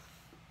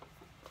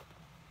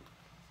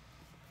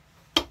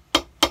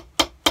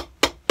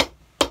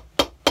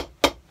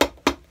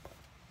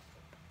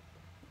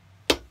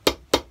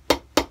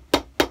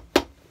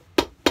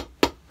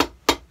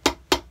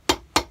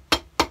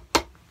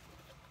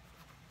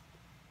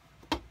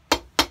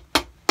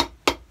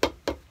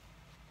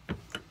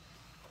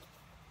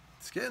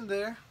 It's getting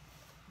there.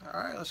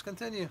 All right, let's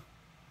continue.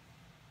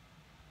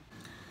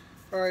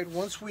 All right,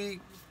 once we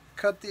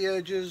cut the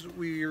edges,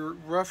 we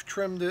rough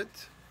trimmed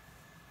it.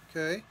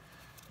 Okay,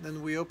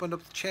 then we opened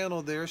up the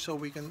channel there so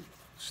we can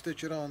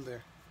stitch it on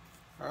there.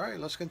 All right,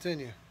 let's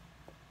continue.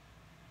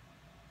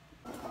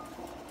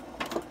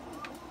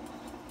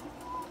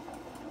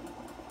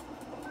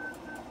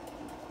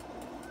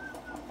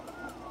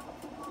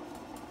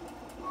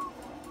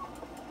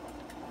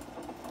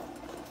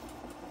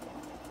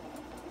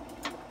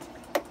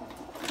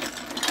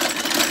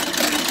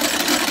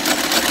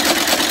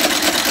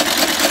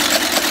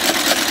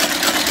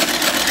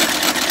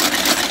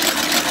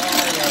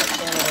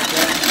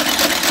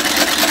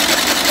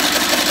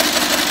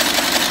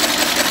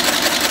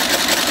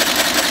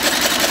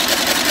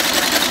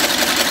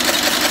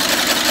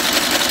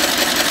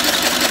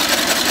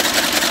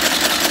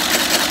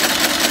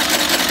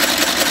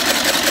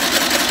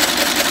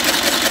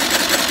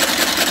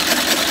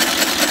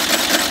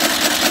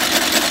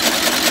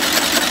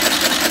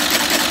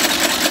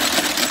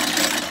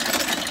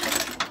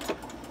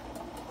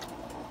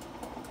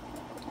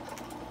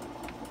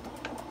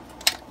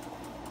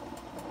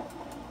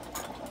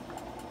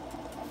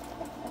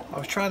 I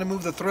was trying to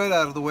move the thread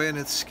out of the way and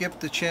it skipped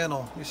the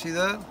channel. You see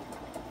that?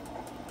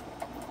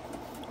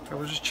 I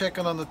was just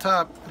checking on the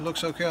top. It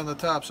looks okay on the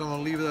top, so I'm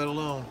going to leave that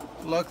alone.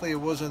 Luckily it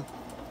wasn't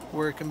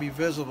where it can be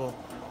visible,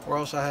 or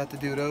else I had to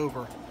do it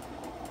over.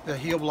 The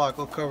heel block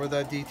will cover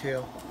that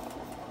detail.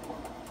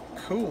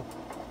 Cool.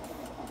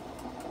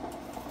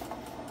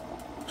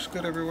 Looks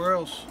good everywhere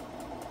else.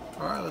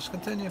 Alright, let's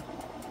continue.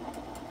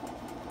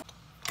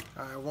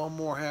 Alright, one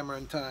more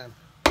hammering time.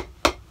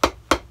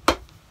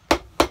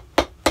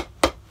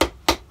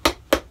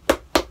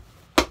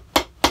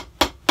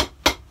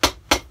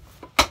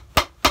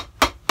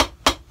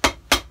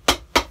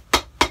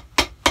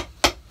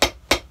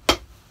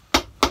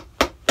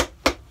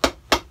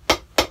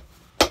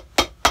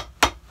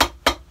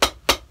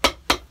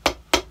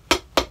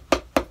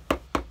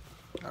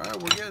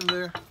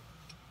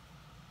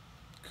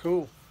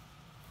 Cool.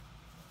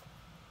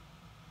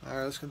 All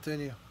right, let's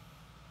continue.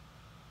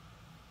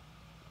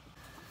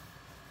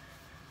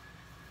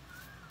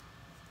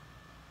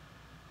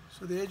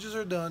 So the edges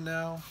are done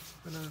now.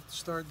 I'm going to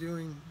start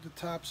doing the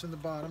tops and the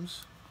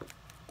bottoms.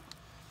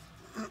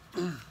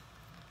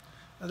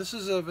 Now this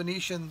is a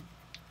Venetian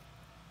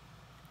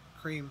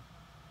cream,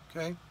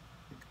 okay?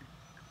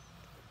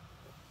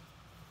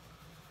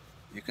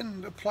 You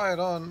can apply it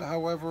on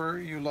however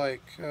you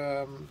like,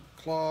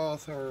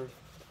 cloth, or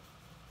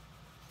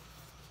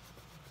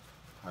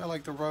I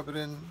like to rub it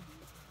in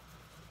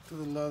to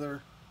the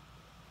leather.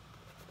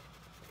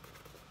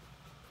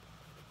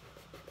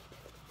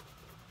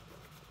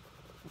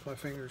 With my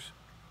fingers.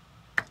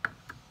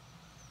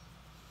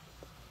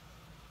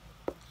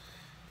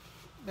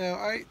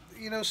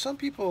 Now, some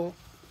people,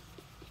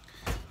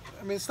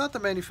 I mean, it's not the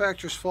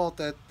manufacturer's fault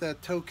that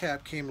that toe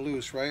cap came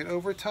loose, right?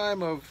 Over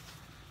time of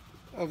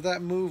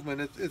that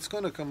movement, it's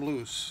going to come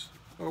loose.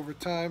 Over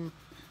time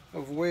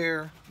of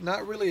wear,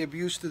 not really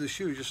abuse to the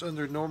shoe, just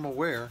under normal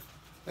wear.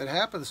 It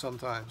happens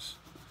sometimes.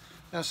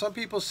 Now, some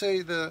people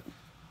say the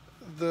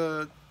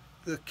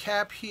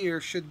cap here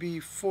should be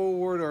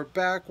forward or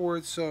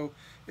backward, so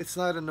it's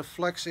not in the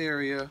flex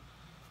area.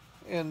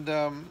 And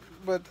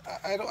but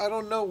I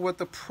don't know what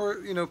the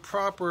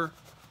proper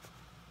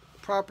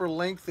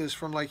length is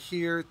from like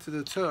here to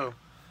the toe.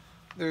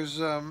 There's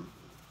a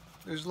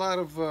lot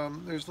of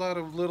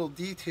little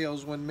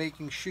details when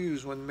making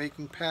shoes, when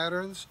making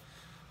patterns.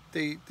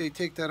 They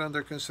take that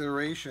under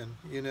consideration,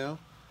 you know.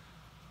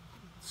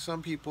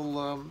 Some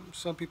people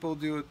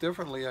do it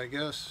differently, I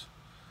guess.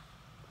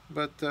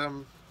 But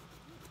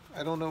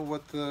I don't know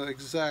what the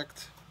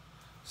exact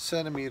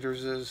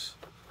centimeters is.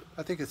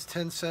 I think it's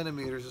 10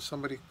 centimeters, as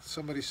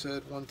somebody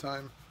said one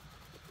time.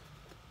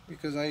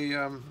 Because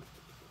I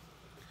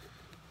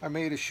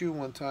made a shoe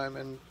one time,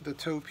 and the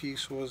toe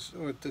piece was,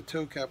 or the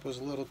toe cap was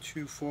a little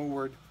too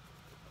forward.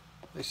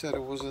 They said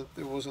it wasn't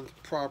the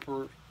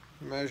proper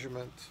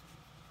measurement.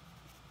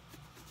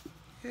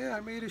 Yeah, I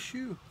made a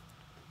shoe.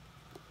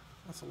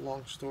 That's a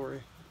long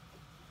story.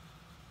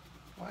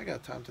 Well, I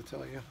got time to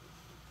tell you.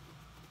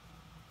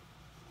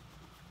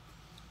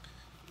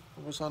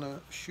 I was on a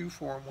shoe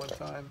forum one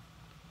time,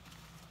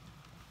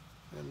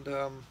 and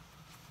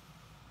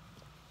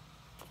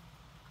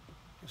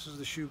this is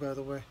the shoe, by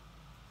the way.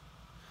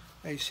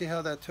 Now you see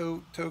how that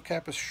toe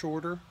cap is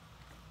shorter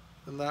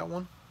than that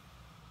one?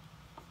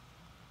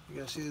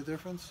 You guys see the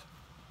difference?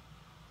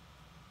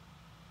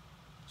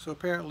 So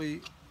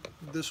apparently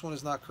this one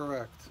is not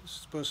correct. It's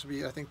supposed to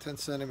be, I think, 10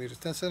 centimeters.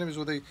 10 centimeters,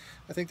 where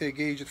I think they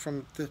gauge it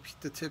from the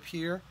tip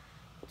here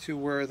to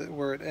where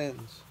it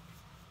ends.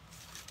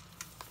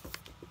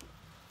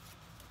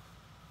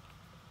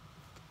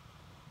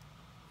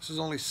 This is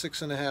only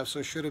 6.5, so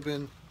it should have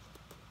been,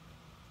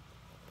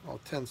 well,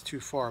 10's too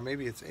far.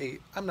 Maybe it's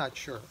 8. I'm not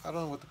sure. I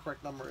don't know what the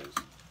correct number is.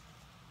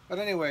 But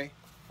anyway,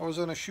 I was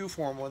on a shoe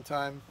forum one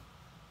time.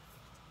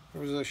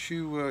 There was a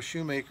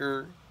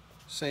shoemaker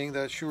saying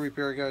that shoe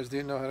repair guys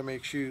didn't know how to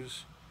make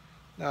shoes.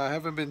 Now, I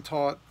haven't been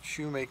taught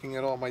shoemaking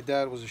at all. My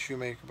dad was a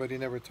shoemaker, but he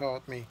never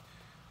taught me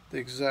the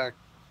exact,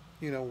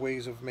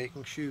 ways of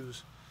making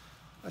shoes.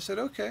 I said,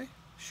 okay,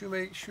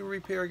 shoe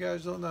repair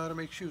guys don't know how to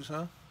make shoes,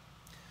 huh?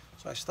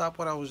 So I stopped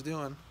what I was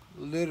doing.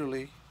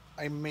 Literally,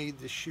 I made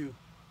this shoe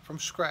from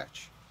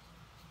scratch.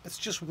 It's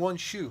just one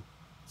shoe.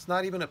 It's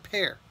not even a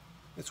pair.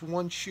 It's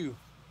one shoe.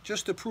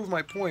 Just to prove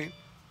my point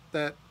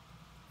that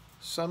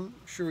some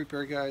shoe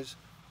repair guys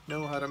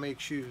know how to make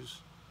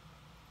shoes.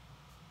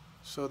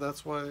 So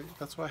that's why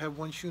I have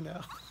one shoe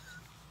now.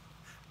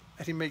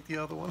 I didn't make the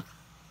other one.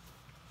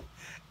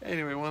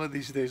 Anyway, one of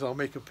these days I'll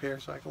make a pair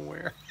so I can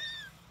wear.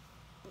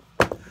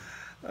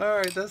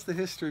 Alright, that's the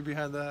history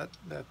behind that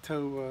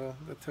toe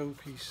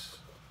piece.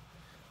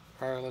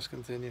 Alright, let's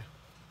continue.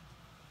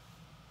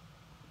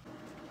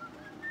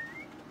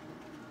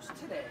 What's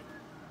today?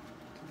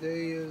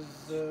 Today is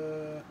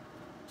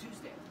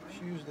Tuesday, right?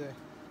 Tuesday.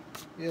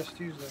 Yes,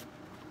 Tuesday.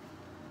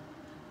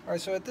 Alright,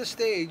 so at this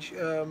stage,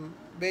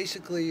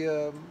 basically,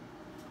 I'm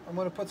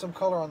going to put some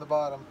color on the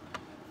bottom.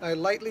 I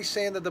lightly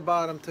sanded the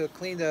bottom to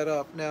clean that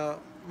up. Now,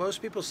 most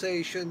people say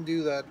you shouldn't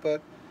do that,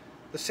 but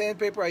the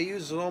sandpaper I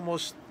use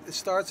is it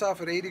starts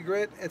off at 80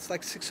 grit. It's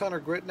like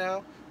 600 grit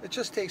now. It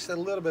just takes a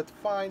little bit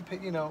fine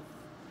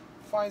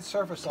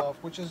surface off,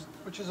 which is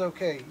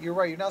okay. You're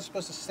right. You're not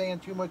supposed to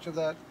sand too much of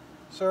that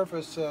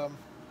surface of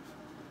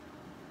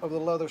the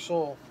leather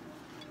sole.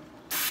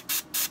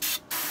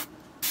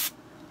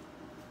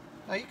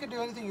 Now you can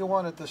do anything you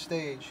want at this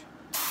stage.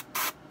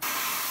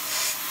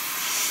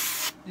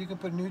 You can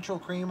put neutral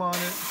cream on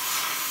it.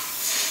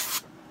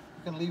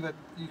 You can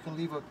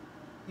leave it.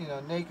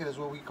 Naked is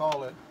what we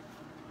call it.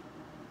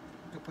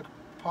 You can put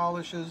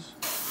polishes.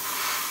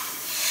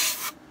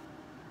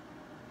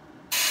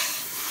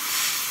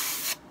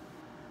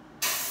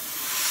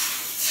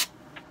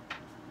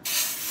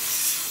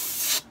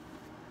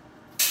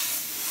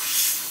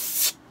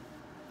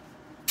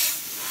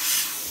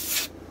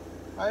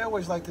 I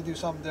always like to do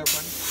something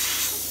different.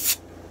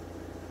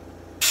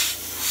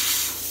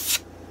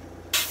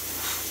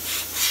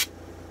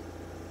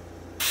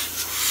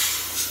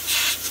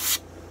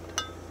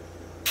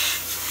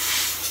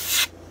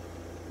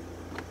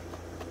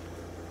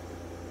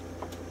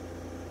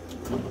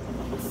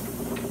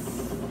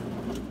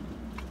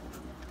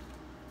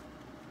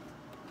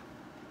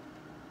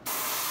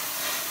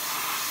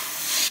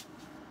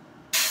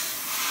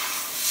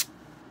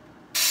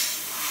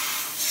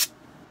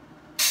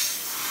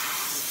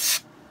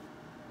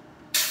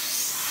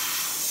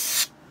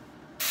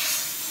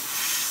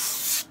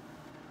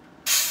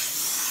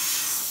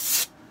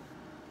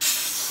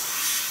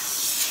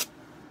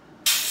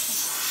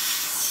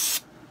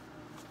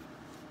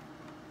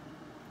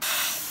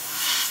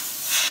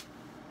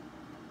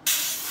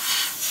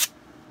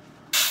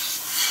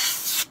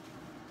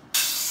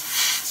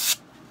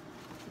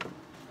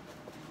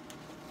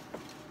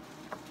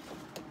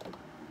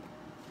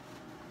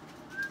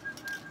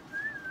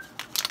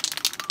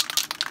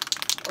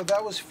 So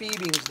that was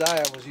Phoebe's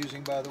dye I was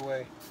using, by the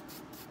way.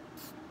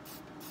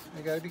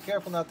 You gotta be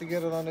careful not to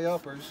get it on the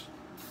uppers.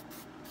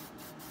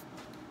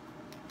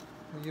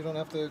 And you don't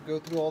have to go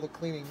through all the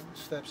cleaning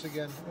steps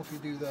again if you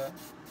do that.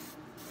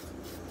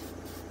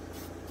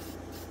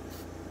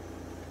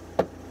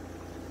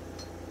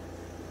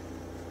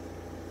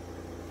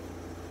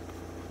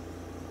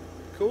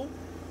 Cool.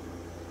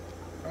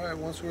 Alright,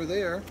 once we're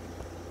there,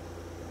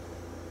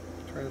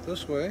 turn it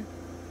this way.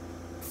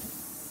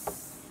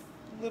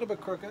 A little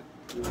bit crooked.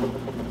 You're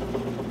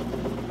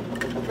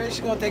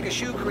basically going to take a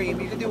shoe cream.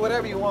 You can do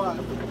whatever you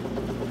want.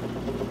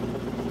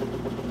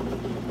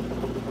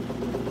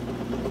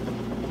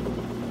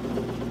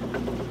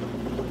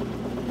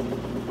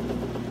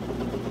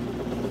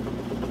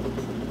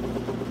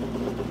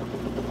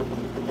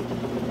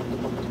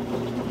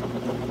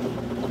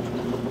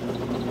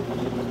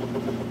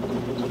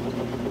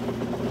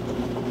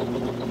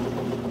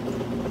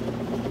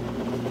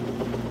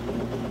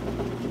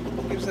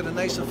 Gives it a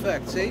nice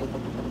effect, see?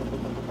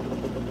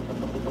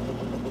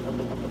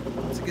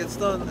 Once it gets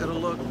done, it'll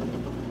look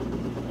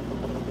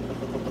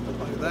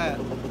like that.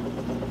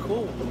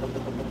 Cool.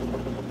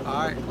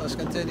 Alright, let's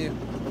continue.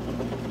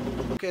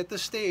 Okay, at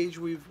this stage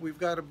we've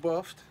got it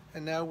buffed,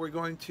 and now we're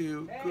going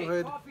to go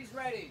ahead. Coffee's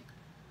ready.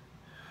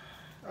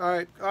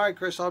 Alright,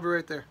 Chris, I'll be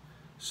right there.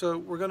 So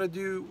we're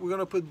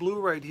gonna put blue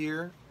right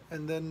here,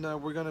 and then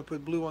we're gonna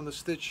put blue on the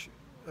stitch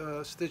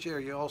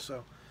area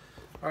also.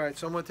 Alright,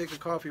 so I'm gonna take a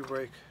coffee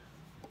break.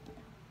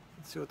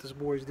 Let's see what this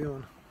boy's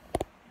doing.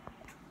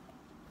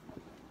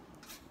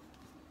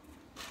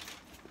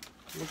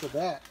 Look at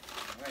that.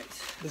 All right.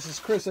 This is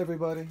Chris,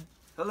 everybody.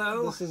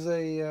 Hello. This is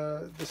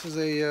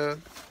a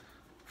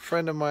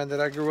friend of mine that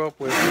I grew up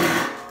with.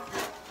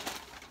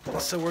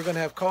 So we're gonna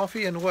have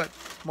coffee and what?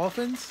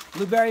 Muffins?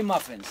 Blueberry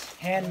muffins,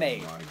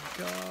 handmade. Oh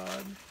my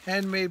God!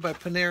 Handmade by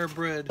Panera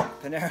Bread.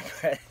 Panera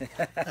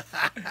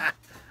Bread.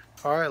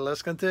 All right,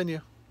 let's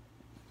continue.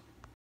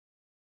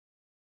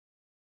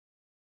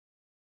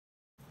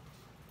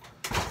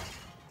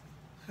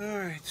 All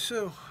right,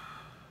 so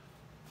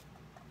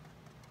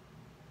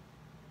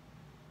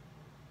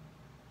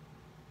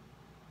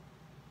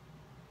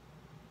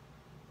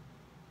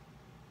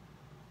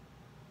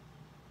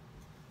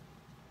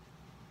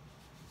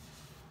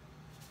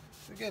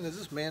again, is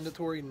this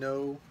mandatory?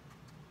 No,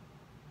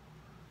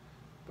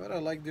 but I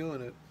like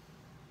doing it.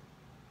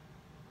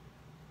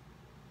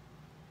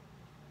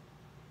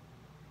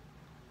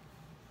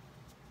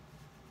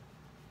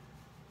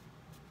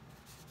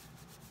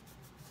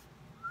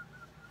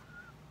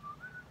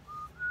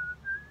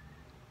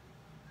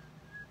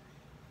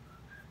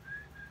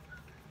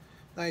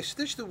 Now I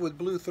stitched it with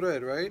blue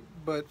thread, right?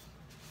 But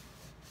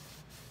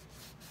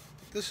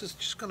this is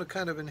just going to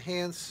kind of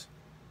enhance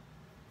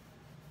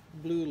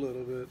blue a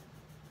little bit.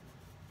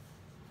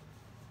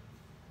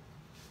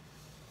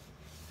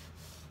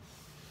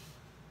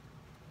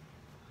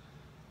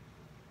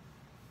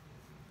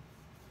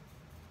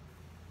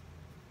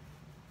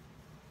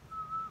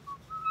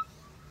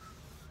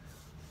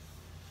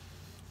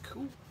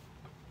 Cool.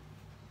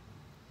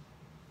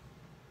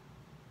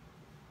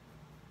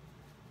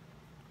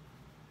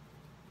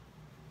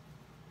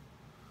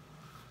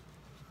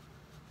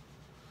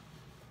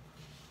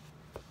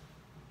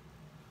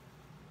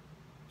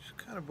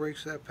 Kind of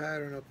breaks that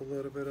pattern up a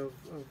little bit of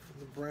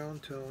the brown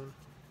tone.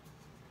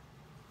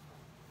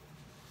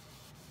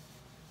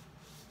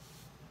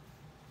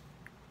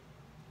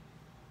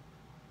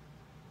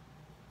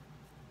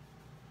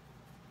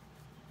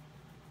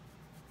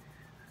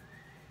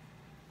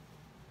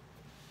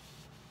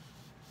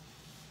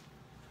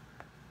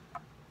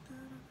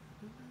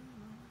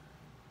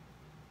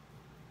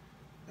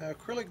 Now,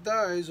 acrylic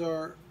dyes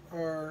are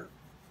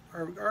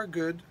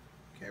good.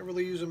 Can't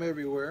really use them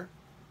everywhere.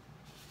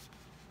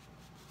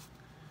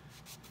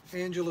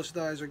 Angelus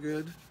dyes are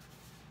good.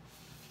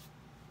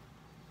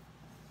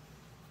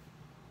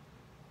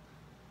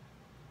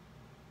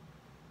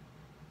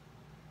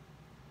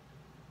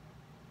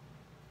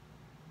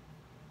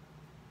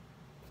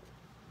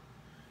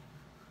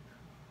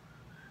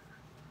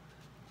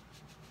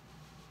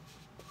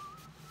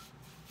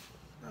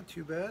 Not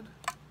too bad.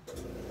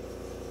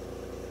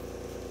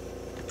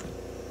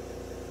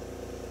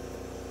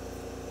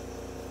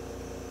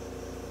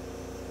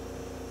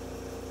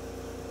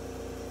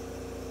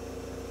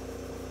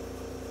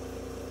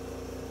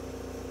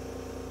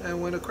 And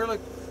when acrylic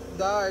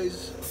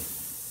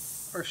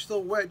dyes are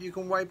still wet, you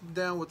can wipe them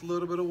down with a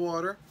little bit of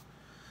water.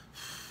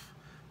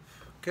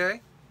 Okay?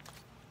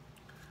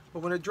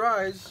 But when it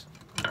dries,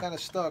 it's kind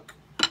of stuck.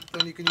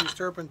 Then you can use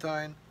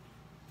turpentine.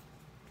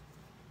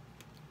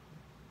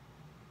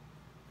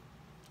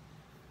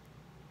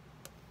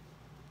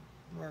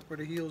 Mark where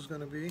the heel is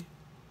going to be.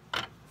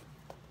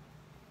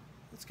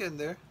 It's getting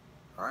there.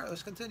 Alright,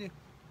 let's continue.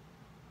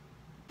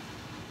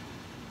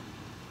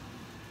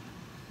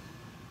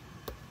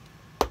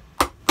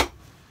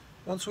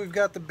 Once we've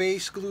got the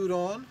base glued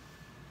on,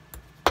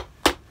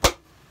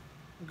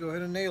 we'll go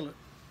ahead and nail it.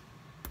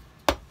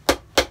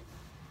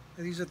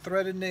 And these are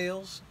threaded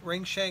nails,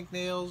 ring shank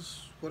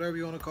nails, whatever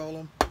you want to call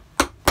them.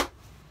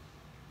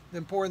 The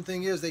important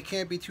thing is they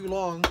can't be too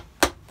long,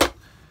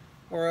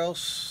 or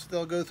else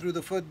they'll go through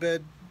the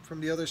footbed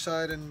from the other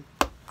side and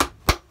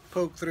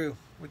poke through,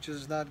 which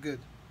is not good.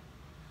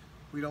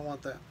 We don't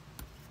want that.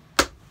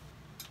 Damn,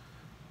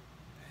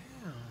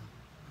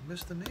 I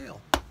missed a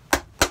nail.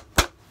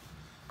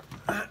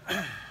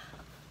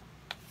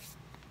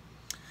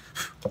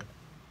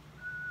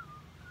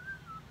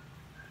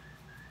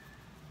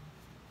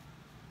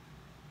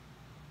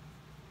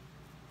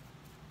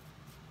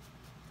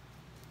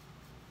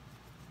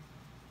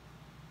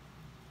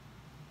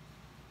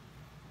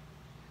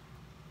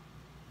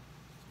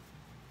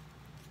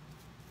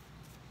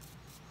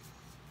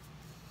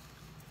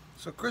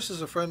 So Chris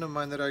is a friend of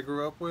mine that I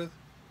grew up with,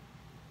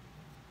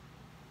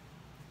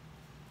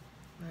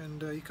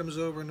 and he comes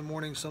over in the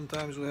morning.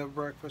 Sometimes we have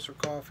breakfast or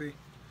coffee.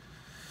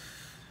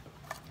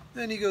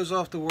 Then he goes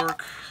off to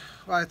work.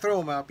 Well, I throw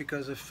him out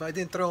because if I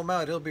didn't throw him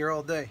out, he'll be here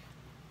all day.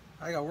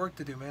 I got work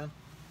to do, man.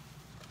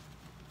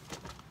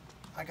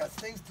 I got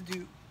things to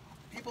do,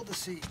 people to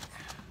see.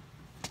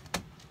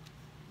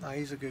 Nah,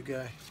 he's a good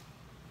guy.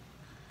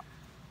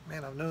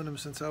 Man, I've known him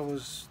since I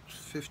was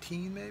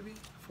 15, maybe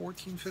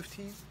 14,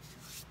 15.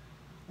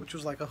 Which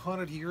was like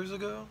 100 years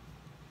ago.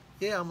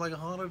 Yeah, I'm like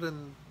 100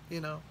 and,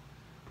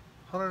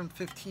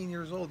 115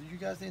 years old. You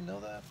guys didn't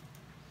know that?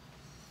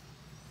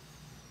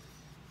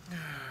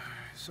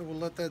 So we'll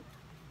let that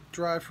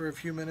dry for a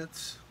few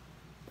minutes.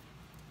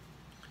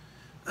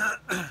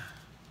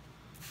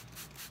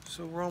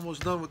 So we're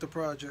almost done with the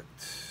project.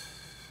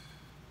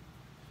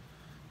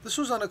 This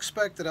was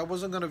unexpected. I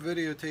wasn't going to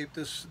videotape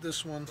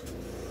this one.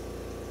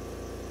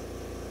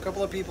 A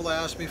couple of people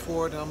asked me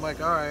for it, and I'm like,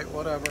 alright,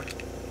 whatever.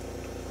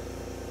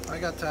 I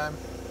got time.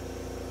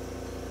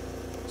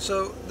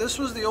 So this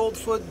was the old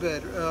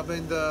footbed,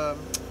 the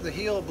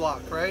heel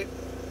block, right?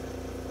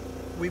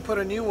 We put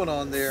a new one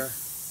on there.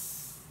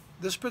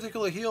 This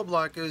particular heel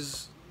block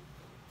is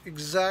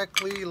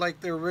exactly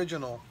like the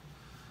original.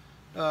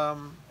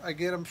 I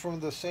get them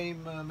from the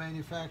same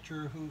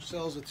manufacturer who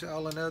sells it to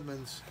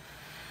Edmonds.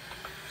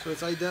 So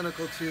it's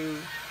identical to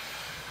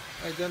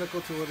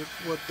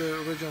what the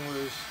original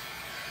is.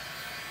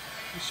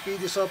 You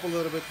speed this up a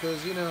little bit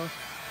because,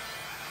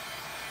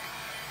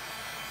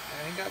 I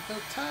ain't got no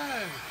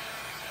time.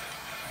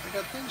 I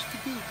got things to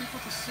do, people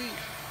to see.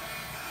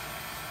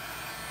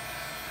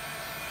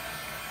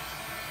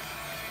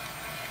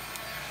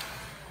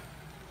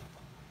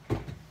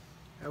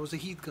 That was a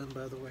heat gun,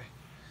 by the way.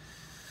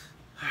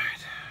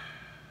 Alright.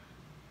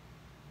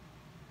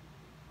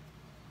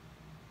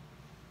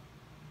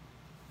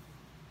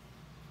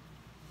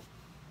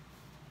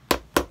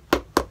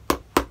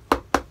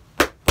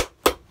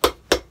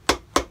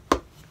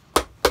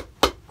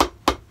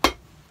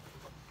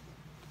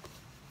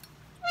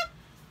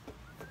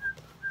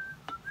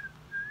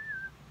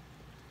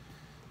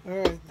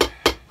 Alright,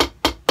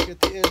 get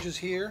the edges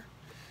here.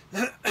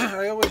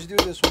 I always do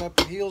this when I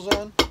put heels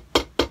on,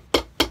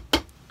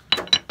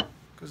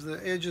 because the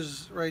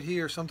edges right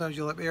here, sometimes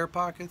you'll have air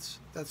pockets,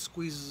 that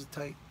squeezes it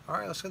tight.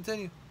 Alright, let's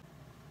continue.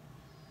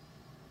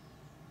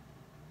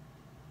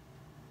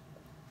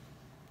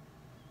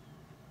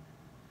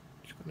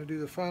 Just going to do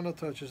the final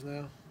touches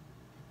now.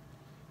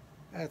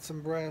 Add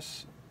some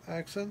brass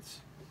accents,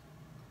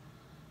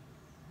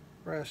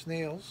 brass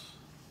nails.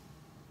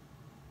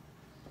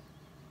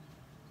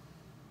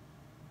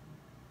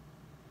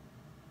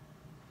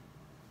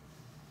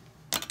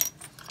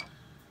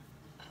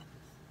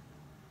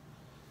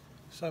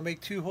 So I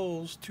make 2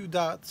 holes, 2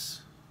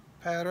 dots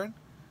pattern,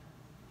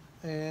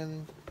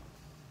 and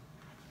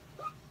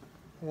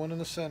one in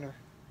the center.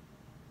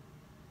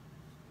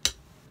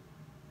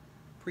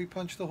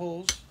 Pre-punch the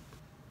holes.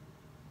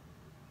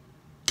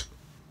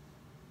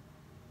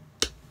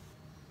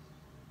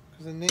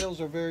 Because the nails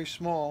are very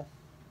small,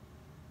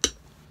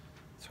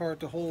 it's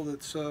hard to hold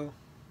it, so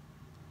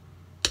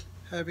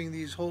having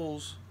these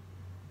holes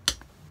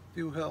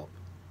do help.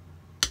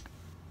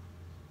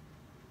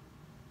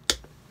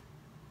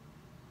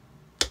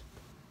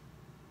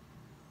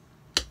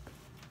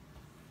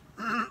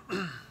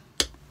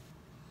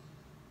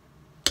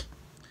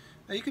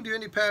 Now you can do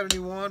any pattern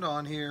you want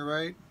on here,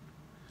 right?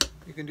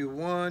 You can do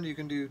 1, you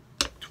can do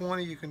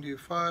 20, you can do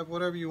 5,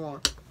 whatever you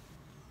want.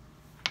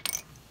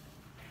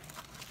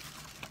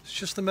 It's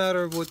just a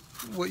matter of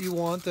what you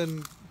want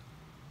and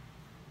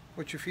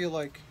what you feel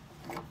like.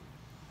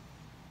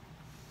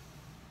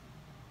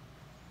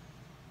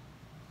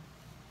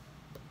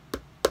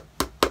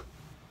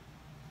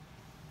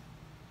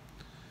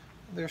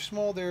 They're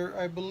small.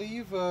 I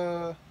believe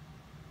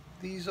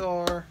these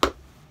are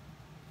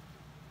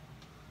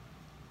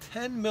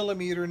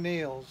 10mm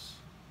nails.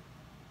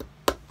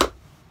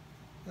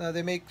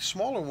 They make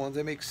smaller ones.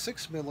 They make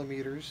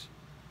 6mm.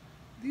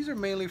 These are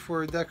mainly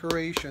for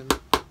decoration.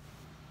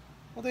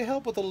 Well, they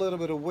help with a little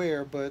bit of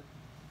wear, but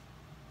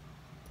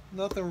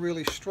nothing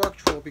really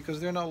structural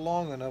because they're not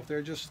long enough.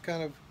 They're just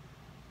kind of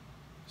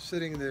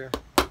sitting there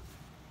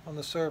on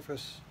the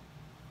surface.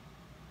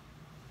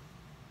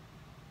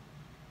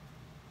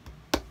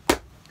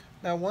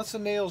 Now once the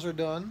nails are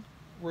done,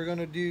 we're going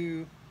to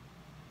do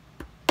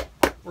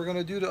We're going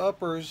to do the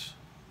uppers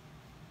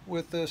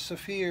with the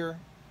Saphir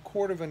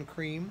cordovan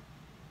cream.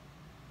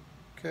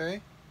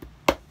 Okay.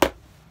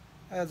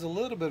 Adds a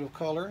little bit of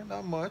color,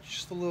 not much,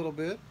 just a little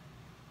bit.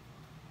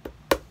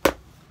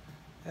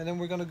 And then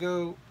we're going to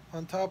go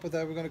on top of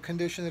that, we're going to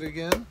condition it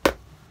again.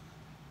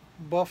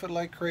 Buff it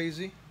like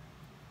crazy.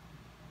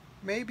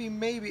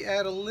 Maybe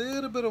add a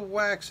little bit of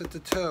wax at the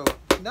toe.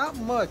 Not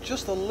much,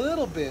 just a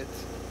little bit.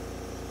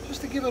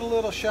 Just to give it a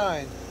little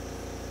shine.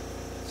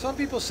 Some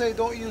people say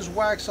don't use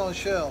wax on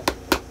shell.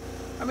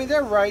 I mean,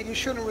 they're right. You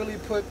shouldn't really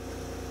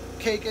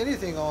cake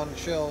anything on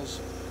shells.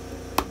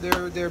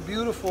 They're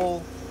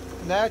beautiful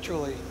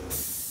naturally,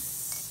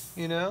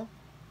 you know?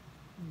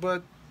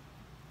 But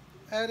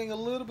adding a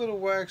little bit of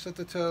wax at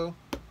the toe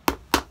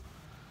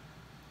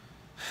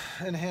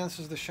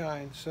enhances the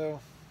shine. So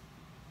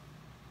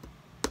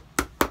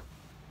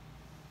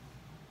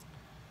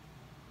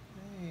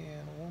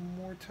and one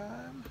more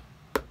time.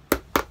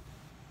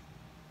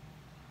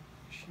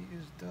 She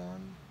is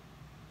done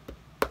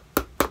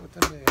with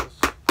the nails.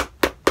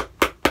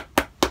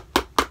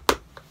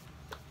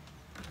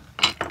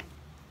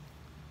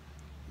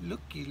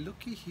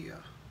 Looky here.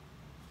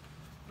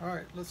 All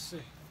right, let's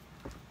see.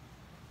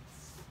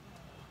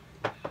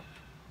 All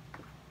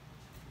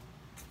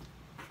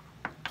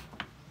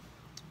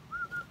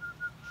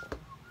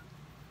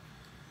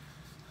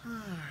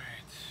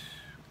right,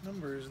 what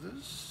number is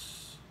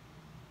this?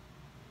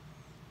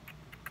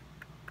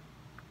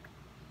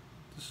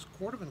 This is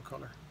cordovan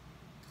color.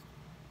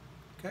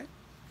 Okay.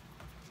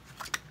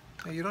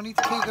 Now you don't need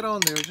to cake it on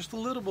there. Just a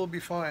little will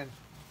be fine.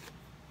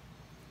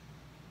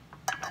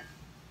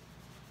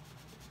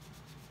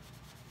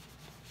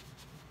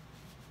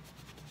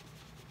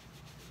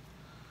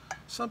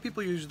 Some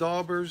people use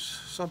daubers,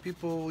 some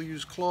people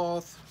use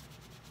cloth.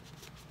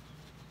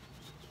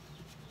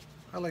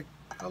 I like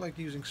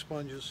using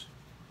sponges.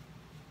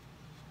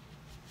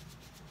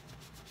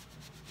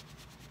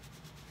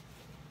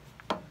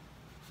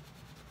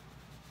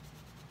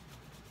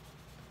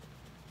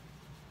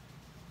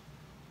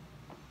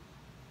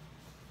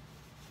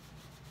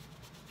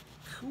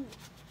 Cool.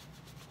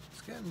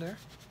 It's getting there.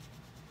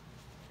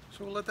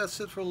 So we'll let that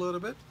sit for a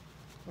little bit,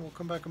 and we'll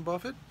come back and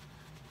buff it,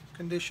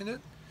 condition it.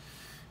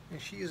 And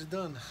she is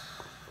done.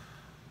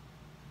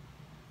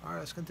 All right,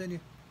 let's continue.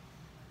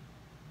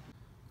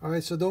 All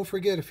right, so don't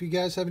forget, if you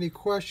guys have any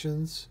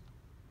questions,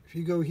 if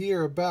you go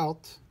here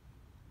about,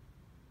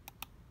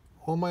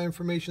 all my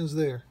information's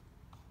there.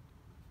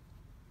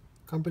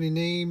 Company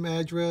name,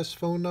 address,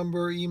 phone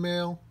number,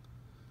 email.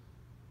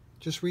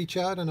 Just reach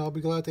out and I'll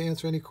be glad to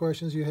answer any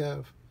questions you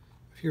have.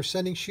 If you're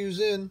sending shoes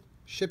in,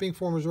 shipping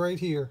form is right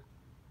here.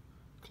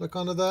 Click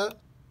onto that.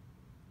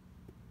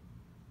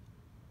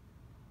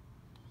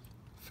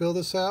 Fill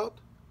this out,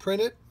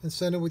 print it, and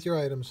send it with your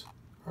items.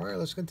 All right,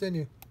 let's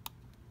continue.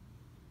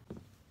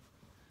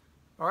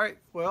 All right,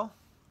 well,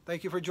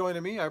 thank you for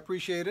joining me. I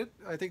appreciate it.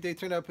 I think they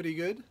turned out pretty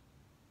good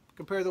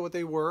compared to what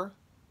they were.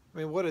 I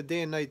mean, what a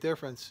day and night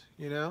difference,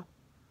 you know?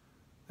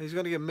 He's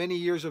going to get many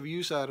years of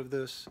use out of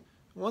this.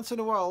 Once in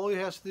a while, all he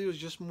has to do is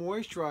just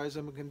moisturize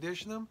them and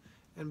condition them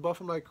and buff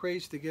them like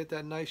crazy to get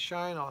that nice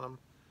shine on them.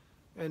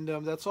 And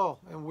that's all.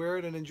 And wear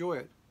it and enjoy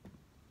it.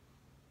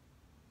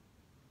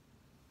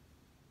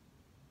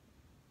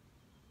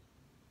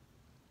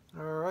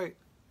 All right.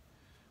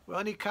 Well,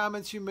 any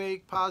comments you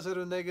make,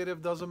 positive,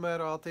 negative, doesn't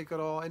matter. I'll take it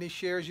all. Any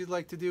shares you'd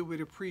like to do, we'd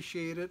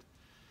appreciate it.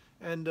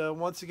 And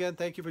once again,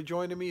 thank you for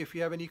joining me. If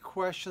you have any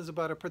questions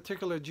about a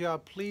particular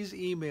job, please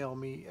email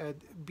me at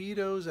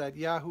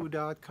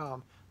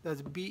bedos@yahoo.com.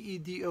 That's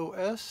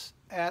BEDOS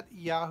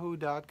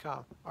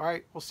 @yahoo.com. All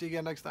right. We'll see you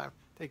again next time.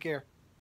 Take care.